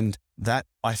character. And that,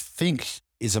 I think,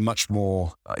 is a much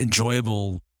more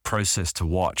enjoyable process to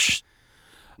watch.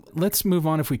 Let's move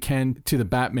on, if we can, to the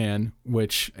Batman,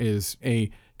 which is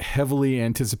a heavily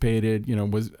anticipated, you know,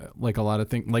 was like a lot of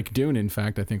things, like Dune, in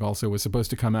fact, I think also was supposed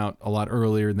to come out a lot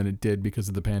earlier than it did because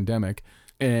of the pandemic.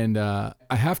 And I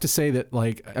have to say that,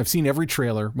 like, I've seen every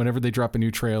trailer. Whenever they drop a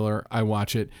new trailer, I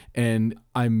watch it. And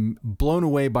I'm blown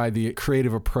away by the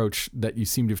creative approach that you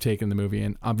seem to have taken in the movie.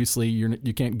 And obviously,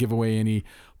 you can't give away any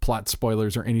plot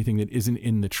spoilers or anything that isn't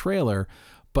in the trailer.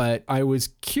 But I was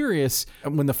curious,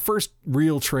 when the first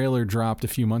real trailer dropped a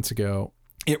few months ago,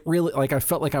 it really, like, I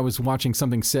felt like I was watching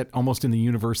something set almost in the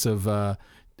universe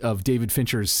of David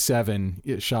Fincher's Seven,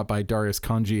 shot by Darius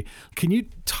Khondji. Can you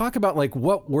talk about, like,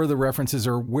 what were the references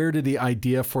or where did the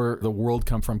idea for the world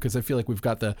come from? Because I feel like we've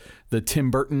got the Tim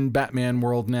Burton Batman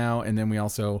world now, and then we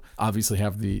also obviously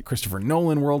have the Christopher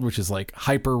Nolan world, which is like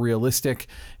hyper realistic,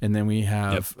 and then we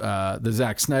have the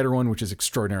Zack Snyder one, which is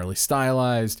extraordinarily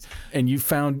stylized. And you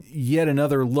found yet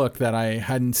another look that I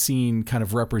hadn't seen kind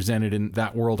of represented in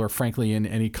that world, or frankly in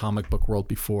any comic book world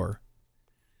before.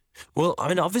 Well, I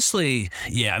mean, obviously,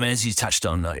 yeah, I mean, as you touched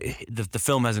on, the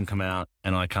film hasn't come out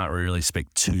and I can't really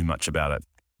speak too much about it.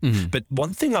 Mm-hmm. But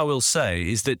one thing I will say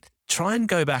is that try and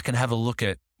go back and have a look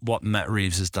at what Matt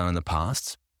Reeves has done in the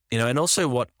past, you know, and also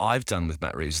what I've done with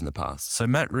Matt Reeves in the past. So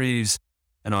Matt Reeves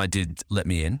and I did Let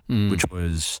Me In, which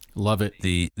was love it,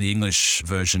 the English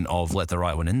version of Let the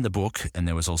Right One In, the book, and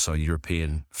there was also a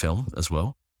European film as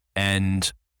well.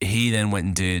 And he then went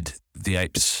and did The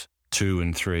Apes 2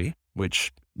 and 3,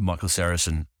 which Michael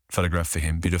Saracen photographed for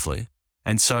him beautifully.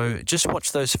 And so just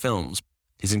watch those films.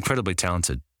 He's incredibly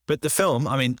talented. But the film,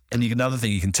 I mean, and another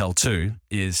thing you can tell too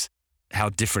is how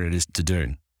different it is to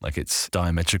Dune. Like, it's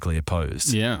diametrically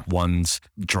opposed. Yeah. One's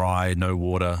dry, no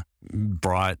water,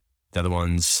 bright. The other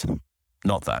one's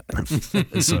not that.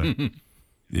 So,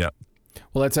 yeah.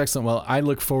 Well, that's excellent. Well, I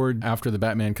look forward after the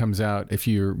Batman comes out, if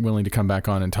you're willing to come back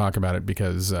on and talk about it,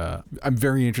 because I'm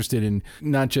very interested in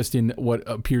not just in what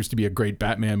appears to be a great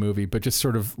Batman movie, but just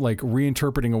sort of like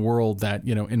reinterpreting a world that,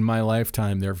 in my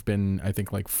lifetime, there have been, I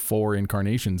think, like 4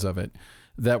 incarnations of it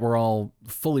that were all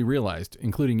fully realized,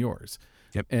 including yours.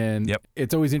 Yep. And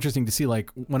it's always interesting to see, like,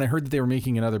 when I heard that they were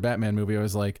making another Batman movie, I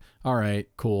was like, all right,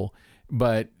 cool.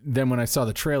 But then when I saw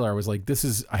the trailer, I was like,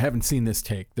 I haven't seen this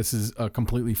take. This is a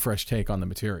completely fresh take on the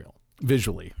material,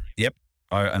 visually. Yep.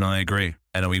 And I agree.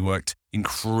 And we worked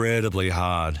incredibly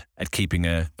hard at keeping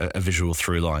a visual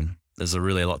through line. There's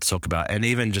really a lot to talk about. And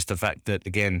even just the fact that,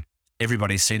 again,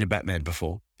 everybody's seen a Batman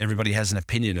before. Everybody has an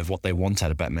opinion of what they want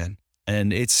out of Batman.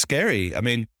 And it's scary. I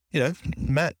mean,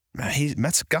 Matt's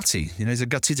gutsy. He's a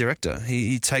gutsy director.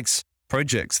 He takes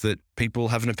projects that people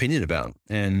have an opinion about.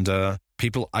 And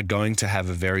people are going to have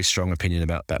a very strong opinion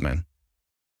about Batman.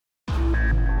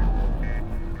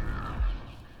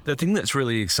 The thing that's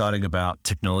really exciting about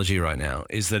technology right now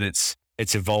is that it's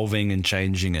evolving and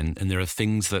changing, and there are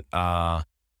things that are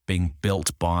being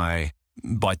built by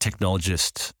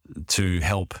technologists to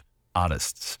help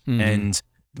artists. Mm-hmm. And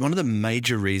one of the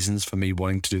major reasons for me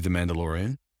wanting to do The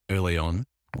Mandalorian early on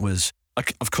was,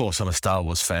 of course, I'm a Star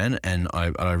Wars fan, and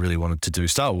I really wanted to do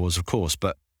Star Wars, of course,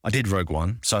 but I did Rogue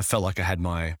One, so I felt like I had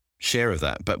my share of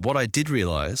that. But what I did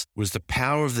realize was the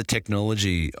power of the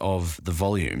technology of the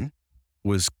volume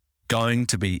was going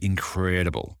to be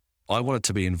incredible. I wanted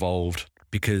to be involved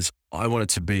because I wanted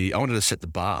to set the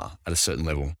bar at a certain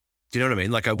level. Do you know what I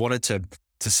mean? Like, I wanted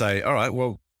to say, all right,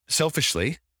 well,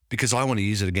 selfishly, because I want to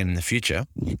use it again in the future,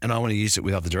 and I want to use it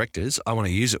with other directors. I want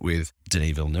to use it with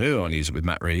Denis Villeneuve. I want to use it with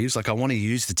Matt Reeves. Like, I want to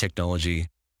use the technology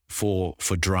for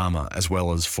drama as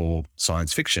well as for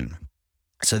science fiction.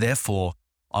 So therefore,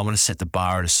 I want to set the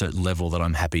bar at a certain level that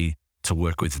I'm happy to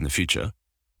work with in the future.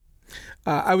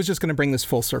 I was just going to bring this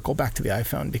full circle back to the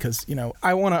iPhone because,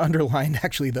 I want to underline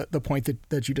actually the point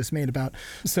that you just made about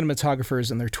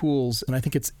cinematographers and their tools. And I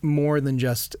think it's more than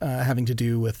just having to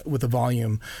do with a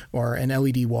volume or an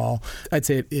LED wall. I'd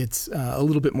say it's a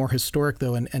little bit more historic,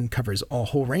 though, and covers a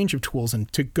whole range of tools. And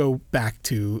to go back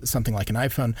to something like an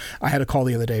iPhone, I had a call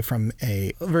the other day from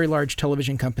a very large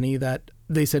television company that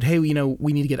they said, hey, we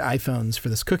need to get iPhones for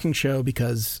this cooking show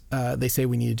because they say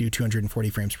we need to do 240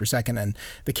 frames per second. And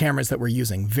the cameras that we're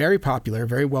using, very popular,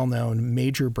 very well-known,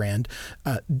 major brand,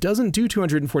 doesn't do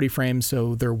 240 frames,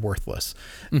 so they're worthless.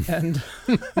 And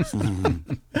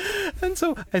and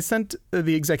so I sent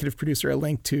the executive producer a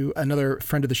link to another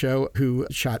friend of the show who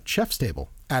shot Chef's Table,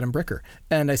 Adam Bricker.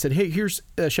 And I said, hey, here's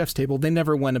a Chef's Table. They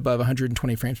never went above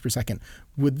 120 frames per second.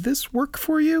 Would this work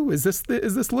for you? Is this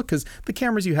look? Because the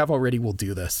cameras you have already will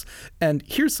do this. And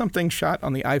here's something shot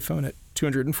on the iPhone at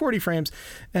 240 frames,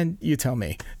 and you tell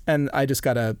me. And I just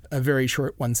got a very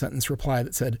short 1-sentence reply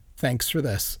that said, thanks for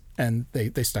this. And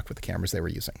they stuck with the cameras they were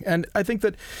using. And I think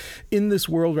that in this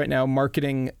world right now,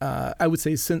 marketing, I would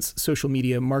say since social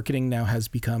media, marketing now has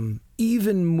become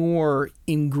even more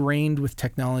ingrained with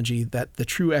technology, that the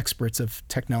true experts of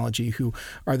technology, who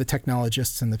are the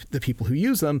technologists and the people who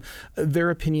use them,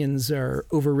 their opinions are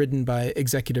overridden by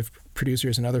executive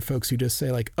producers and other folks who just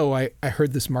say like, oh, I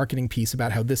heard this marketing piece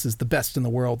about how this is the best in the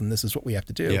world and this is what we have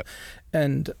to do. Yep.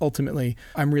 And ultimately,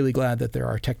 I'm really glad that there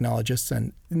are technologists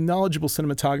and knowledgeable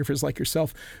cinematographers like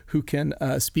yourself who can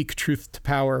speak truth to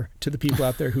power to the people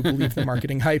out there who believe the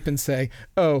marketing hype and say,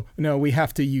 oh, no, we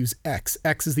have to use X.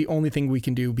 X is the only thing we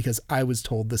can do because I was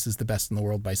told this is the best in the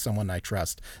world by someone I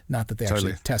trust, not that they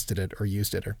actually tested it or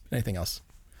used it or anything else.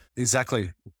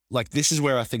 Exactly. Like, this is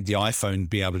where I think the iPhone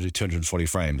being able to do 240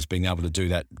 frames, being able to do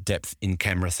that depth in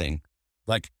camera thing,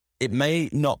 like, it may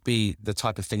not be the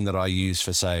type of thing that I use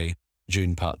for, say,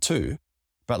 Dune Part 2,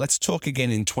 but let's talk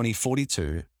again in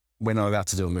 2042 when I'm about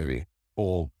to do a movie.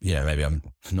 Or, maybe I'm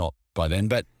not by then,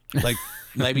 but like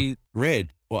maybe Red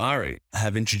or Ari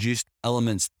have introduced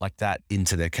elements like that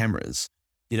into their cameras.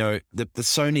 The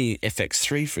Sony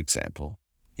FX3, for example,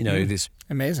 this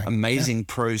amazing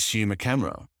prosumer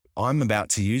camera. I'm about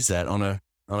to use that on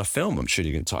a film I'm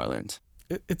shooting in Thailand.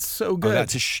 It's so good.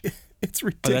 It's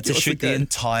ridiculous. I'm about to shoot the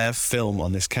entire film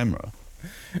on this camera.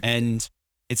 And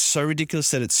it's so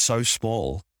ridiculous that it's so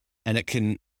small, and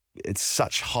it's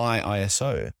such high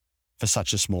ISO for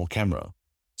such a small camera.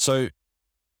 So,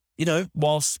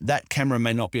 whilst that camera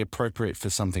may not be appropriate for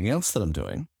something else that I'm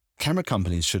doing, camera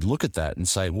companies should look at that and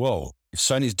say, well, if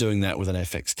Sony's doing that with an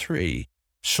FX3,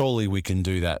 surely we can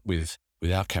do that with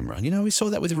our camera. And, we saw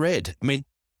that with Red. I mean,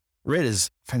 Red is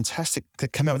fantastic. They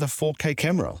come out with a 4K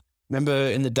camera. Remember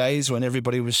in the days when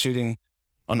everybody was shooting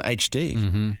on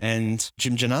HD and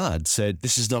Jim Jannard said,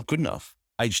 this is not good enough.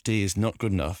 HD is not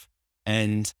good enough.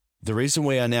 And The reason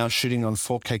we are now shooting on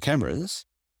 4K cameras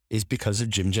is because of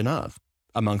Jim Jannard,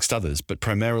 amongst others, but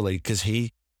primarily because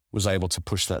he was able to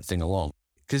push that thing along.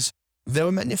 Because there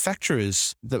were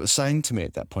manufacturers that were saying to me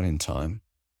at that point in time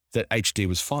that HD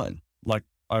was fine. Like,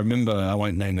 I remember, I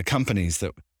won't name the companies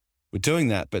that were doing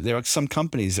that, but there are some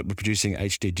companies that were producing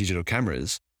HD digital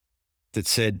cameras that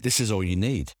said, this is all you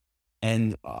need.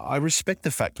 And I respect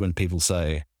the fact when people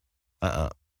say,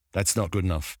 that's not good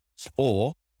enough.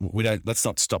 Or let's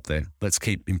not stop there. Let's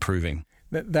keep improving.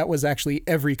 That was actually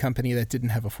every company that didn't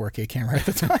have a 4K camera at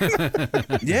the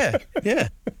time. Yeah.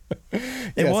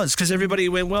 It was, because everybody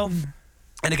went, well,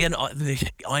 and again,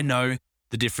 I know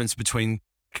the difference between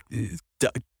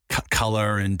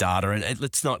color and data, and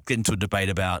let's not get into a debate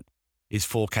about is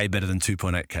 4K better than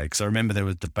 2.8K, because I remember there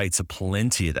were debates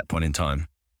aplenty at that point in time.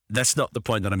 That's not the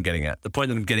point that I'm getting at. The point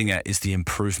that I'm getting at is the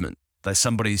improvement. That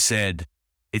somebody said,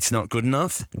 it's not good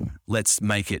enough, let's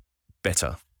make it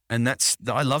better. And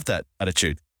I love that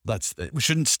attitude. We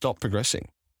shouldn't stop progressing.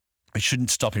 We shouldn't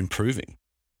stop improving.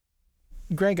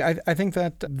 Greig, I think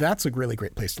that's a really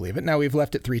great place to leave it. Now we've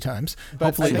left it 3 times.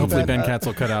 But hopefully Ben Katz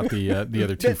will cut out the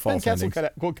other 2 false endings.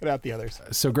 We'll cut out the others.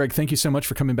 So Greig, thank you so much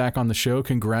for coming back on the show.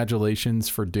 Congratulations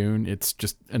for Dune. It's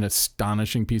just an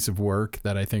astonishing piece of work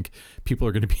that I think people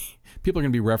are going to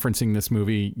be referencing this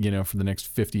movie, for the next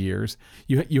 50 years.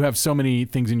 You have so many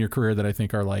things in your career that I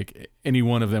think are like any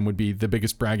one of them would be the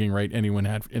biggest bragging right anyone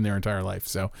had in their entire life.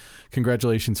 So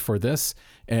congratulations for this.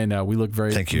 And we look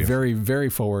very, very, very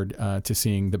forward to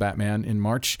seeing The Batman in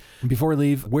March. Before we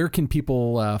leave, where can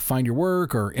people find your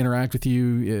work or interact with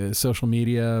you? Social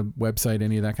media, website,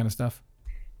 any of that kind of stuff?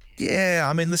 Yeah,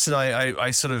 I mean, listen,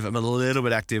 I sort of am a little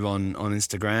bit active on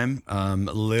Instagram, a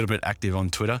little bit active on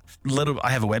Twitter.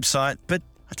 I have a website, but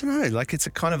I don't know, like it's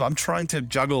I'm trying to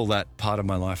juggle that part of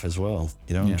my life as well.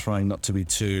 I'm trying not to be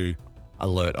too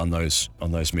alert on those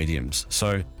mediums.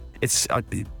 So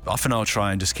often I'll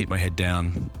try and just keep my head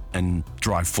down and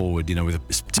drive forward,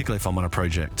 particularly if I'm on a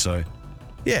project. So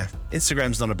yeah,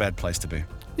 Instagram's not a bad place to be.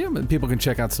 Yeah, but people can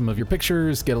check out some of your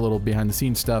pictures, get a little behind the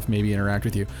scenes stuff, maybe interact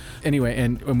with you. Anyway,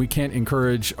 and we can't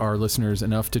encourage our listeners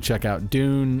enough to check out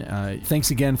Dune.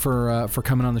 Thanks again for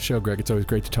coming on the show, Greig. It's always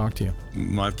great to talk to you.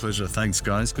 My pleasure. Thanks,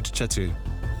 guys. Good to chat to you.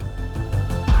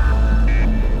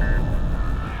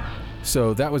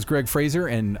 So that was Greig Fraser,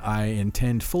 and I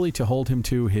intend fully to hold him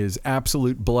to his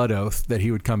absolute blood oath that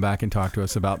he would come back and talk to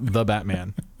us about The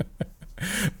Batman.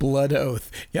 Blood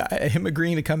oath. Yeah, him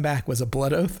agreeing to come back was a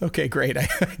blood oath? Okay, great.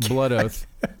 Blood oath.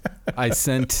 I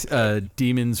sent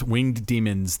winged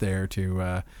demons there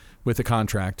with a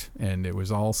contract, and it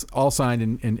was all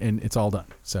signed and it's all done.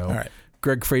 So, all right.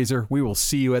 Greig Fraser, we will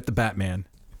see you at The Batman.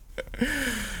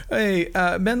 Hey,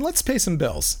 Ben, let's pay some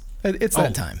bills. It's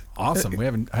that time. Awesome. We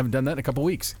haven't done that in a couple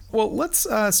weeks. Well, let's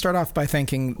start off by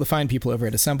thanking the fine people over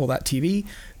at Assemble.tv,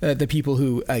 the people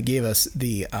who gave us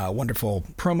the wonderful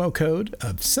promo code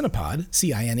of Cinepod,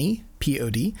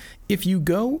 CINEPOD. If you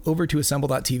go over to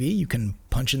Assemble.tv, you can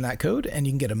punch in that code and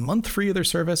you can get a month free of their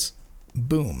service.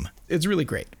 Boom. It's really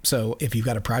great. So if you've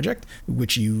got a project,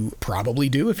 which you probably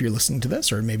do if you're listening to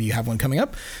this, or maybe you have one coming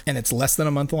up, and it's less than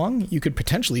a month long, you could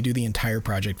potentially do the entire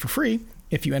project for free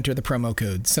if you enter the promo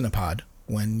code Cinepod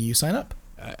when you sign up.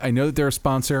 I know that they're a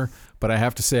sponsor, but I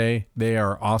have to say they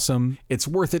are awesome. It's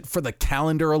worth it for the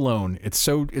calendar alone. It's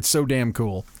so damn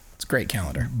cool. It's a great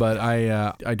calendar. But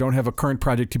I don't have a current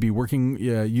project to be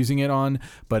using it on,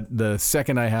 but the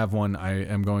second I have one, I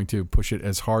am going to push it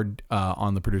as hard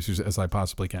on the producers as I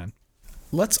possibly can.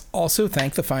 Let's also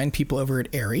thank the fine people over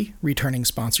at ARRI, returning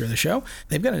sponsor of the show.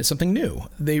 They've got something new.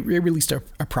 They released a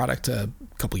product a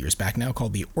couple years back now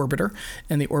called the Orbiter.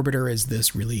 And the Orbiter is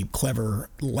this really clever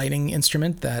lighting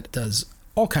instrument that does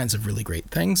all kinds of really great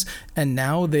things. And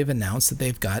now they've announced that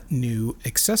they've got new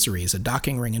accessories, a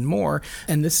docking ring and more.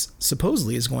 And this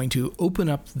supposedly is going to open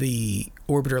up the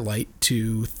Orbiter light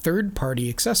to third-party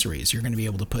accessories. You're going to be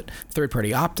able to put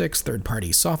third-party optics, third-party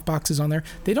softboxes on there.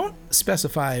 They don't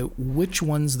specify which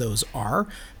ones those are,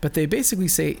 but they basically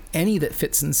say any that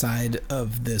fits inside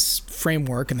of this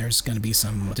framework, and there's going to be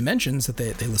some dimensions that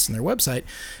they list on their website.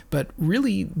 But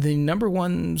really, the number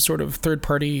one sort of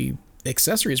third-party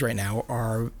accessories right now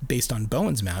are based on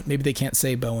Bowen's mount. Maybe they can't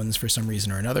say Bowen's for some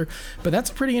reason or another, but that's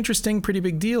a pretty interesting, pretty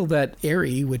big deal that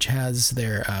ARRI, which has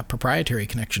their proprietary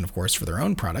connection, of course, for their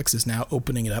own products, is now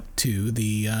opening it up to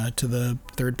the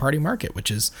third-party market,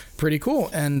 which is pretty cool.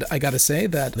 And I got to say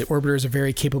that the Orbiter is a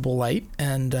very capable light,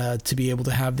 and to be able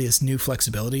to have this new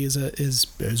flexibility is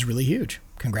really huge.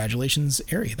 Congratulations,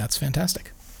 ARRI. That's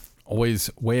fantastic. Always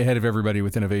way ahead of everybody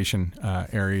with innovation.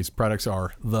 ARRI's products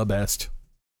are the best.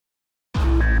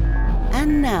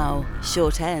 And now,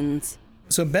 short ends.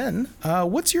 So Ben,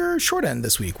 what's your short end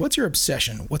this week? What's your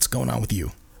obsession? What's going on with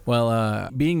you? Well,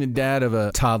 being the dad of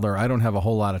a toddler, I don't have a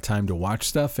whole lot of time to watch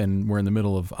stuff, and we're in the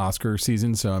middle of Oscar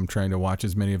season, so I'm trying to watch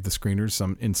as many of the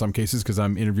screeners, in some cases, because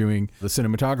I'm interviewing the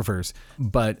cinematographers.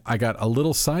 But I got a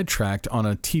little sidetracked on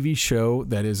a TV show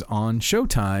that is on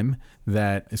Showtime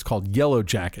that is called Yellow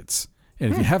Jackets.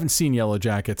 And if you haven't seen Yellow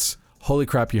Jackets, holy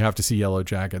crap, you have to see Yellow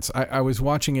Jackets. I was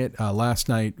watching it last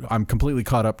night. I'm completely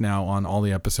caught up now on all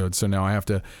the episodes, so now I have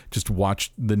to just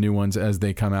watch the new ones as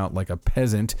they come out like a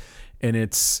peasant. And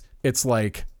it's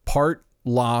like part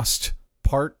Lost,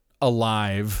 part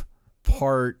Alive,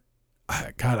 part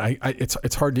God.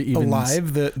 It's hard to even.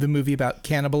 Alive, the movie about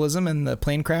cannibalism and the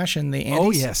plane crash in the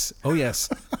Andes. Oh yes.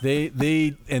 They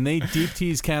deep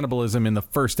tease cannibalism in the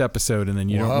first episode, and then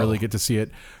you don't really get to see it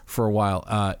for a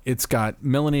while. It's got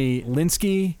Melanie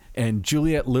Lynskey and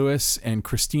Juliette Lewis and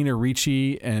Christina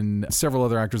Ricci and several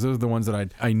other actors. Those are the ones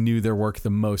that I knew their work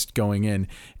the most going in,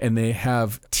 and they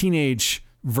have teenage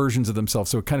versions of themselves.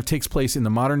 So it kind of takes place in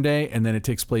the modern day, and then it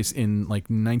takes place in like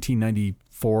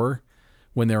 1994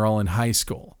 when they're all in high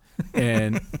school.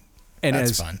 And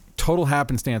as fun. Total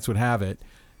happenstance would have it,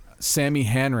 Sammy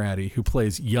Hanratty, who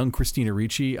plays young Christina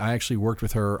Ricci, I actually worked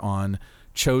with her on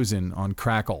Chosen on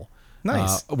Crackle.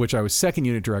 Nice. Which I was second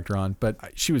unit director on, but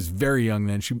she was very young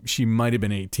then. She might have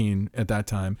been 18 at that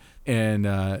time.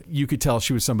 And you could tell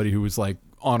she was somebody who was like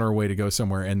on her way to go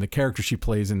somewhere. And the character she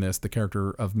plays in this, the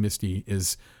character of Misty,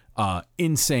 is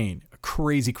insane. A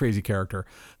crazy, crazy character.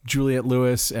 Juliette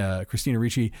Lewis, Christina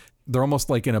Ricci, they're almost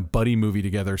like in a buddy movie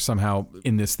together somehow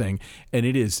in this thing. And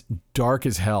it is dark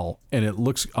as hell, and it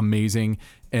looks amazing.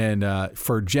 And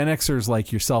for Gen Xers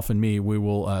like yourself and me, we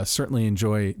will certainly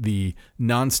enjoy the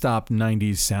nonstop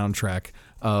 90s soundtrack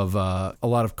of a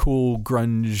lot of cool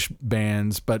grunge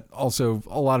bands, but also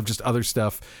a lot of just other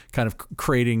stuff, kind of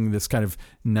creating this kind of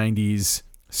 90s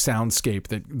soundscape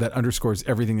that underscores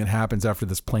everything that happens after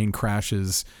this plane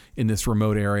crashes in this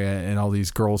remote area, and all these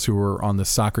girls who are on the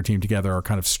soccer team together are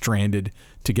kind of stranded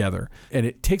together. And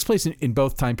it takes place in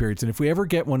both time periods. And if we ever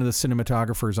get one of the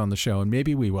cinematographers on the show, and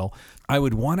maybe we will, I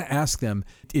would want to ask them,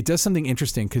 it does something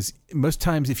interesting, because most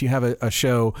times if you have a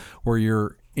show where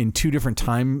you're in two different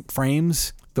time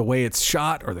frames, the way it's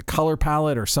shot or the color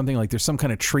palette or something, like there's some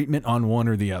kind of treatment on one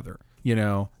or the other,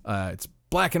 it's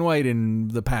black and white in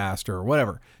the past or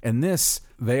whatever. And this,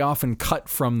 they often cut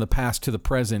from the past to the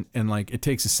present, and like it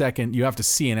takes a second. You have to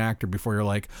see an actor before you're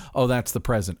like, oh, that's the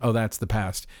present. Oh, that's the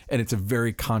past. And it's a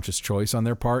very conscious choice on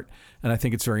their part. And I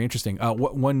think it's very interesting.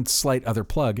 One slight other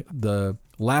plug, the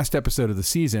last episode of the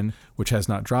season, which has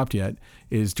not dropped yet,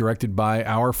 is directed by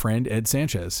our friend Ed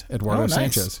Sanchez, Eduardo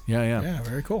Sanchez. Yeah,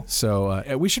 very cool. So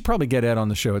we should probably get Ed on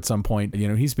the show at some point.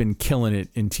 He's been killing it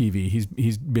in TV.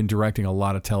 He's been directing a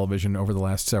lot of television over the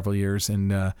last several years,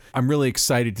 and I'm really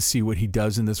excited to see what he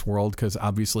does in this world, because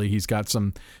obviously he's got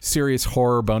some serious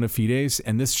horror bona fides,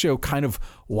 and this show kind of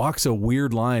walks a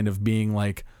weird line of being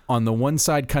like, on the one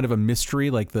side, kind of a mystery,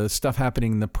 like the stuff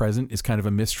happening in the present is kind of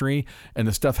a mystery, and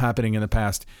the stuff happening in the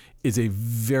past is a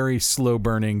very slow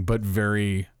burning but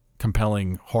very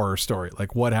compelling horror story.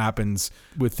 Like what happens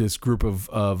with this group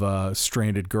of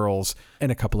stranded girls and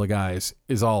a couple of guys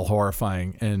is all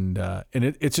horrifying, and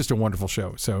it's just a wonderful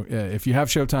show. So if you have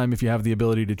Showtime, if you have the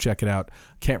ability to check it out,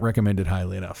 can't recommend it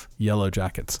highly enough. Yellow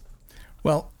Jackets.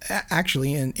 Well,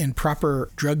 actually, in proper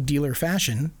drug dealer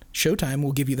fashion, Showtime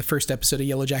will give you the first episode of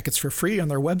Yellow Jackets for free on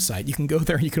their website. You can go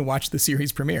there, you can watch the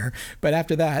series premiere. But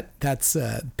after that, that's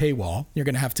paywall. You're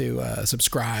going to have to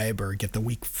subscribe or get the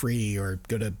week free, or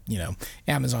go to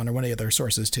Amazon or one of the other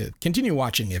sources to continue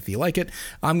watching if you like it.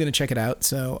 I'm going to check it out.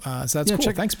 So that's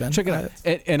cool. Thanks, Ben. Check it out.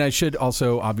 And I should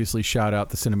also obviously shout out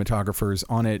the cinematographers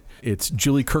on it. It's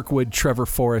Julie Kirkwood, Trevor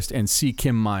Forrest, and C.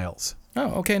 Kim Miles.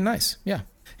 Oh, okay, nice. Yeah.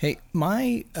 Hey,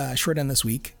 my short end this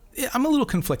week, I'm a little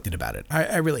conflicted about it.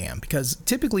 I really am, because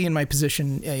typically in my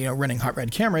position, running Hot Red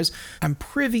cameras, I'm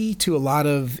privy to a lot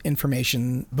of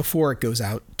information before it goes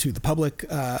out to the public.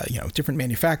 Different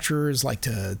manufacturers like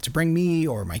to bring me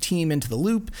or my team into the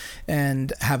loop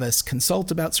and have us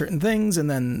consult about certain things, and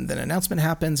then an announcement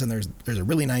happens, and there's a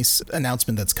really nice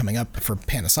announcement that's coming up for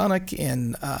Panasonic,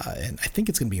 and I think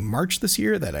it's going to be March this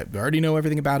year. That I already know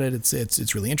everything about it.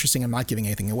 It's really interesting. I'm not giving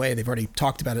anything away. They've already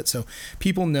talked about it, so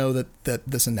people know that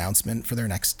this announcement for their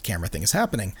next camera thing is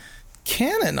happening.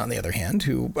 Canon, on the other hand,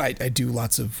 who I do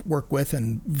lots of work with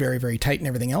and very, very tight and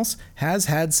everything else, has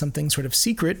had something sort of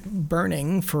secret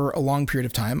burning for a long period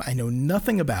of time. I know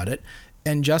nothing about it.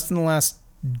 And just in the last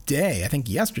day, I think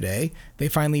yesterday, they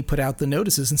finally put out the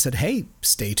notices and said, hey,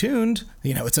 stay tuned.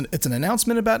 It's an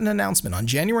announcement about an announcement. On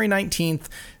January 19th,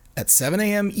 at 7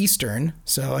 a.m. Eastern,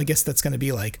 so I guess that's going to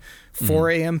be like 4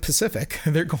 a.m. Pacific,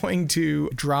 they're going to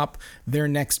drop their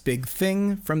next big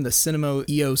thing from the Cinema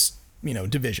EOS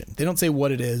division. They don't say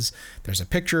what it is. There's a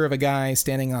picture of a guy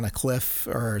standing on a cliff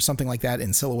or something like that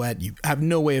in silhouette. You have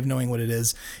no way of knowing what it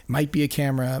is. It might be a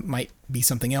camera, might be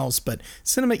something else, but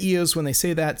Cinema EOS, when they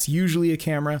say that, it's usually a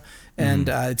camera, and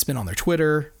it's been on their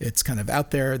Twitter. It's kind of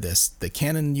out there, the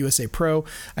Canon USA Pro.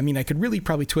 I mean, I could really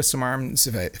probably twist some arms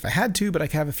if I had to, but I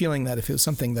have a feeling that if it was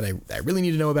something that I really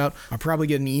need to know about, I'll probably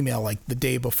get an email like the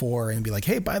day before and be like,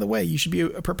 hey, by the way, you should be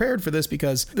prepared for this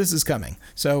because this is coming.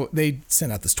 So they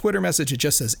sent out this Twitter message. It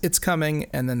just says it's coming,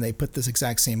 and then they put this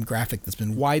exact same graphic that's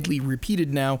been widely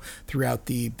repeated now throughout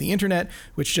the internet,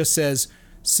 which just says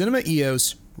Cinema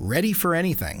EOS ready for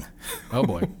anything. Oh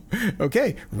boy.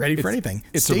 Okay, ready for anything.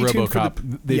 It's Stay a tuned for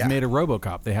RoboCop. They've made a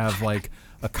RoboCop. They have like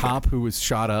a cop who was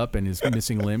shot up and is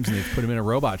missing limbs, and they've put him in a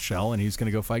robot shell, and he's going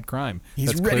to go fight crime.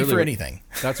 He's ready for anything.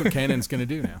 That's what Canon's going to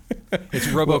do now. It's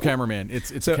Cameraman.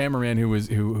 It's a cameraman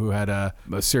who had a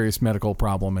serious medical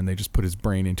problem, and they just put his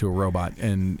brain into a robot,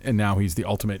 and now he's the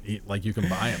ultimate. Like, you can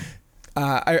buy him.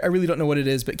 I really don't know what it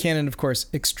is, but Canon, of course,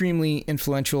 extremely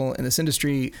influential in this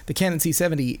industry. The Canon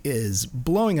C70 is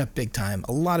blowing up big time.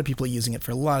 A lot of people are using it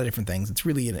for a lot of different things. It's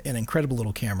really an incredible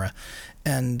little camera.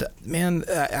 And man,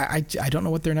 I don't know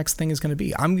what their next thing is going to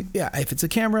be. If it's a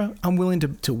camera, I'm willing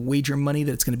to wager money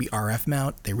that it's going to be RF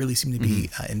mount. They really seem to be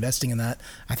investing in that.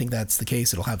 I think that's the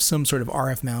case. It'll have some sort of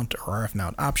RF mount or RF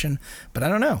mount option, but I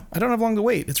don't know. I don't have long to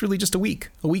wait. It's really just a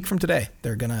week from today.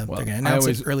 They're gonna announce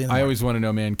it early in the morning. I always want to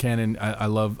know, man. Canon, I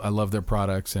love their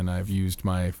products, and I've used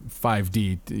my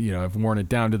 5D. I've worn it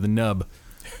down to the nub.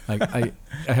 I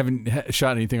haven't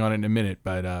shot anything on it in a minute,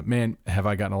 but man, have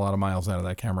I gotten a lot of miles out of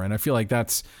that camera. And I feel like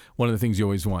that's one of the things you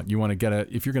always want. You want to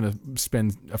if you're going to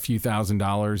spend a few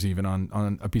 $1,000s even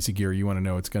on a piece of gear, you want to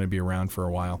know it's going to be around for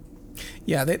a while.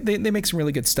 Yeah, they make some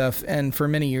really good stuff, and for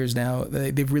many years now,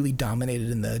 they've really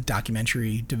dominated in the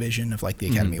documentary division of like the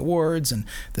Academy Awards, and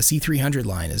the C300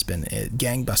 line has been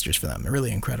gangbusters for them. They're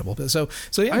really incredible. So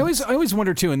yeah. I always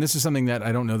wonder too, and this is something that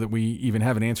I don't know that we even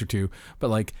have an answer to, but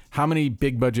like, how many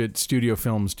big budget studio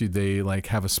films do they like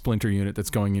have a splinter unit that's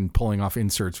going and pulling off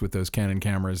inserts with those Canon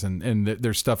cameras, and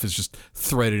their stuff is just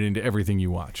threaded into everything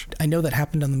you watch? I know that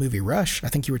happened on the movie Rush. I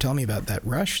think you were telling me about that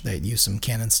Rush. They used some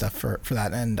Canon stuff for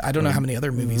that, and I don't know how many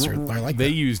other movies are like they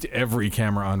that. used every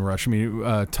camera on Rush. I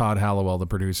mean, Todd Hallowell, the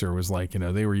producer, was like,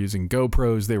 they were using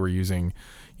GoPros, they were using,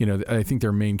 I think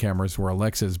their main cameras were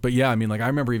Alexas. But yeah, I mean, like, I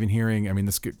remember even hearing, I mean,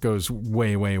 this goes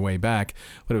way, way, way back,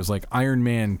 but it was like Iron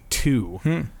Man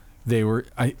 2. They were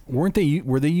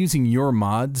they using your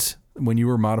mods when you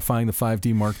were modifying the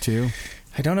 5D Mark II?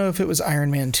 I don't know if it was Iron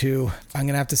Man 2. I'm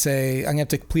going to have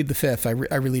to plead the fifth. I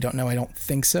really don't know. I don't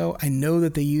think so. I know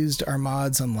that they used our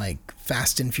mods on like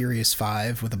Fast and Furious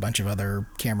 5 with a bunch of other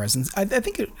cameras. And I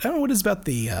think, I don't know what it is about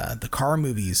the car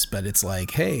movies, but it's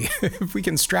like, hey, if we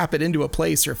can strap it into a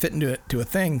place or fit into a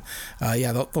thing,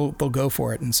 they'll go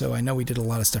for it. And so I know we did a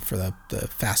lot of stuff for the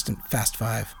Fast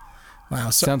 5. Wow,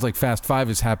 sounds like Fast 5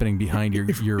 is happening behind your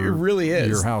it really is.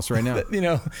 Your house right now.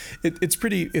 It's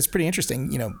pretty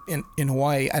interesting. In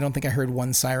Hawaii, I don't think I heard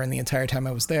one siren the entire time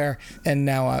I was there, and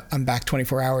now I'm back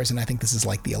 24 hours, and I think this is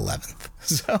like the 11th.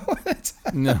 So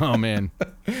no, man.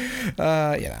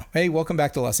 Hey, welcome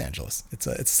back to Los Angeles.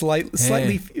 It's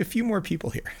slightly a few more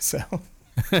people here. So.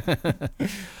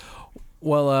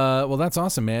 Well, that's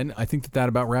awesome, man. I think that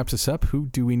about wraps us up. Who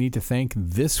do we need to thank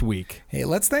this week? Hey,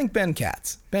 let's thank Ben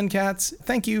Katz. Ben Katz,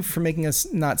 thank you for making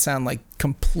us not sound like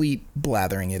complete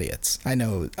blathering idiots. I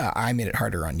know I made it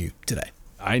harder on you today.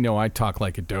 I know I talk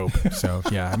like a dope. So,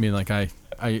 yeah, I mean, like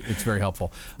it's very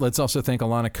helpful. Let's also thank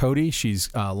Alana Cody.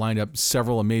 She's lined up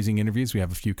several amazing interviews. We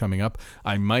have a few coming up.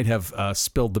 I might have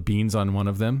spilled the beans on one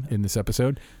of them in this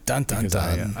episode. Dun, dun,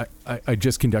 dun. I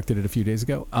just conducted it a few days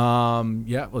ago.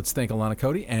 Let's thank Alana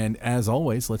Cody. And as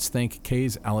always, let's thank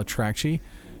Kays Alatrachi,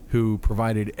 who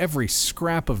provided every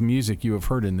scrap of music you have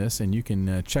heard in this. And you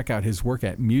can check out his work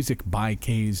at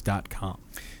musicbykays.com.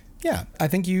 Yeah, I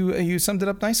think you summed it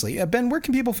up nicely. Ben, where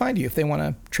can people find you if they want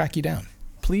to track you down?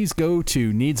 Please go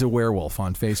to Needs a Werewolf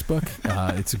on Facebook.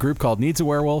 It's a group called Needs a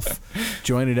Werewolf.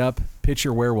 Join it up. Pitch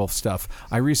your werewolf stuff.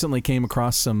 I recently came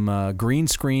across some green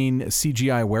screen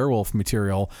CGI werewolf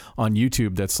material on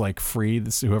YouTube that's like free.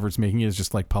 Whoever's making it is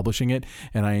just like publishing it,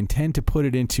 and I intend to put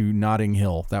it into Notting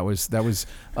Hill. That was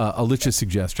Alicia's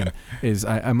suggestion. Is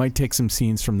I might take some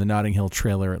scenes from the Notting Hill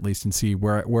trailer at least and see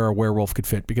where a werewolf could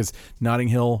fit, because Notting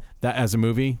Hill, that as a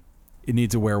movie, it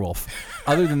needs a werewolf.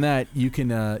 Other than that, you can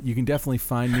definitely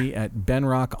find me at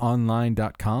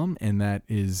benrockonline.com, and that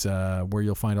is where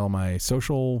you'll find all my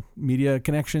social media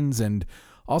connections and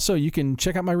Also, you can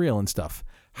check out my reel and stuff.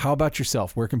 How about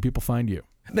yourself? Where can people find you?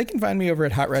 They can find me over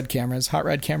at Hot Rod Cameras,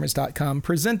 hotrodcameras.com,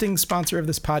 presenting sponsor of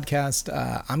this podcast.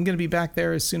 I'm going to be back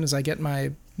there as soon as I get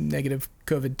my negative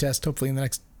COVID test, hopefully in the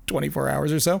next 24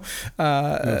 hours or so.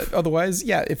 Otherwise,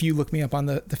 yeah, if you look me up on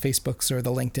the Facebooks or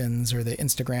the LinkedIns or the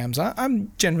Instagrams,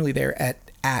 I'm generally there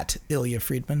at Ilya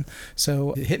Friedman.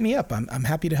 So hit me up. I'm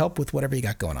happy to help with whatever you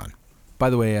got going on. By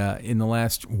the way, in the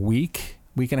last week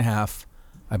and a half,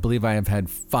 I believe I have had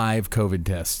 5 COVID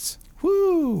tests.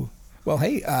 Woo! Well,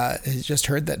 hey, I just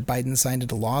heard that Biden signed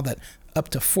into law that up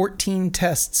to 14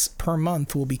 tests per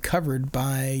month will be covered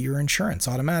by your insurance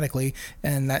automatically.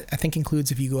 And that, I think,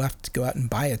 includes if you have to go out and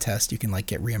buy a test, you can like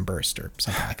get reimbursed or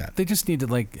something like that. They just need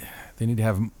to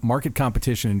have market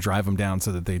competition and drive them down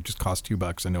so that they just cost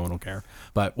 $2 and no one will care.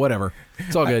 But whatever.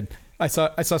 It's all good. I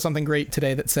saw something great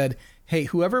today that said, hey,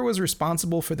 whoever was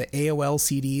responsible for the AOL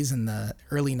CDs in the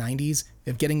early 90s,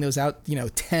 of getting those out,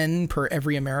 10 per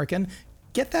every American,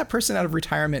 get that person out of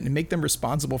retirement and make them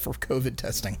responsible for COVID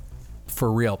testing.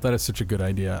 For real. That is such a good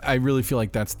idea. I really feel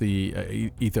like that's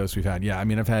the ethos we've had. Yeah, I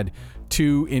mean, I've had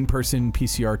 2 in-person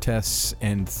PCR tests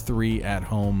and 3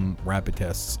 at-home rapid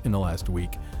tests in the last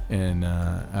week. And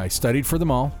I studied for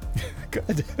them all.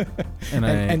 Good.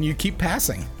 And you keep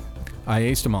passing. I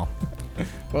aced them all.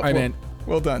 Well, all right, man.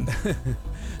 Well done.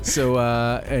 So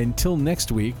until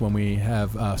next week when we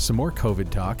have some more COVID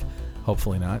talk,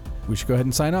 hopefully not, we should go ahead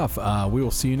and sign off. We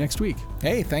will see you next week.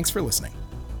 Hey, thanks for listening.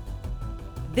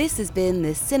 This has been the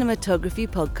Cinematography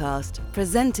Podcast,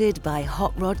 presented by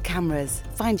Hot Rod Cameras.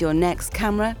 Find your next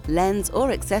camera, lens,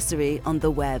 or accessory on the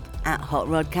web at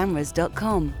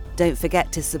hotrodcameras.com. Don't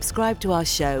forget to subscribe to our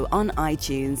show on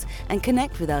iTunes and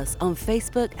connect with us on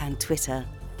Facebook and Twitter.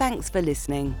 Thanks for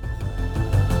listening.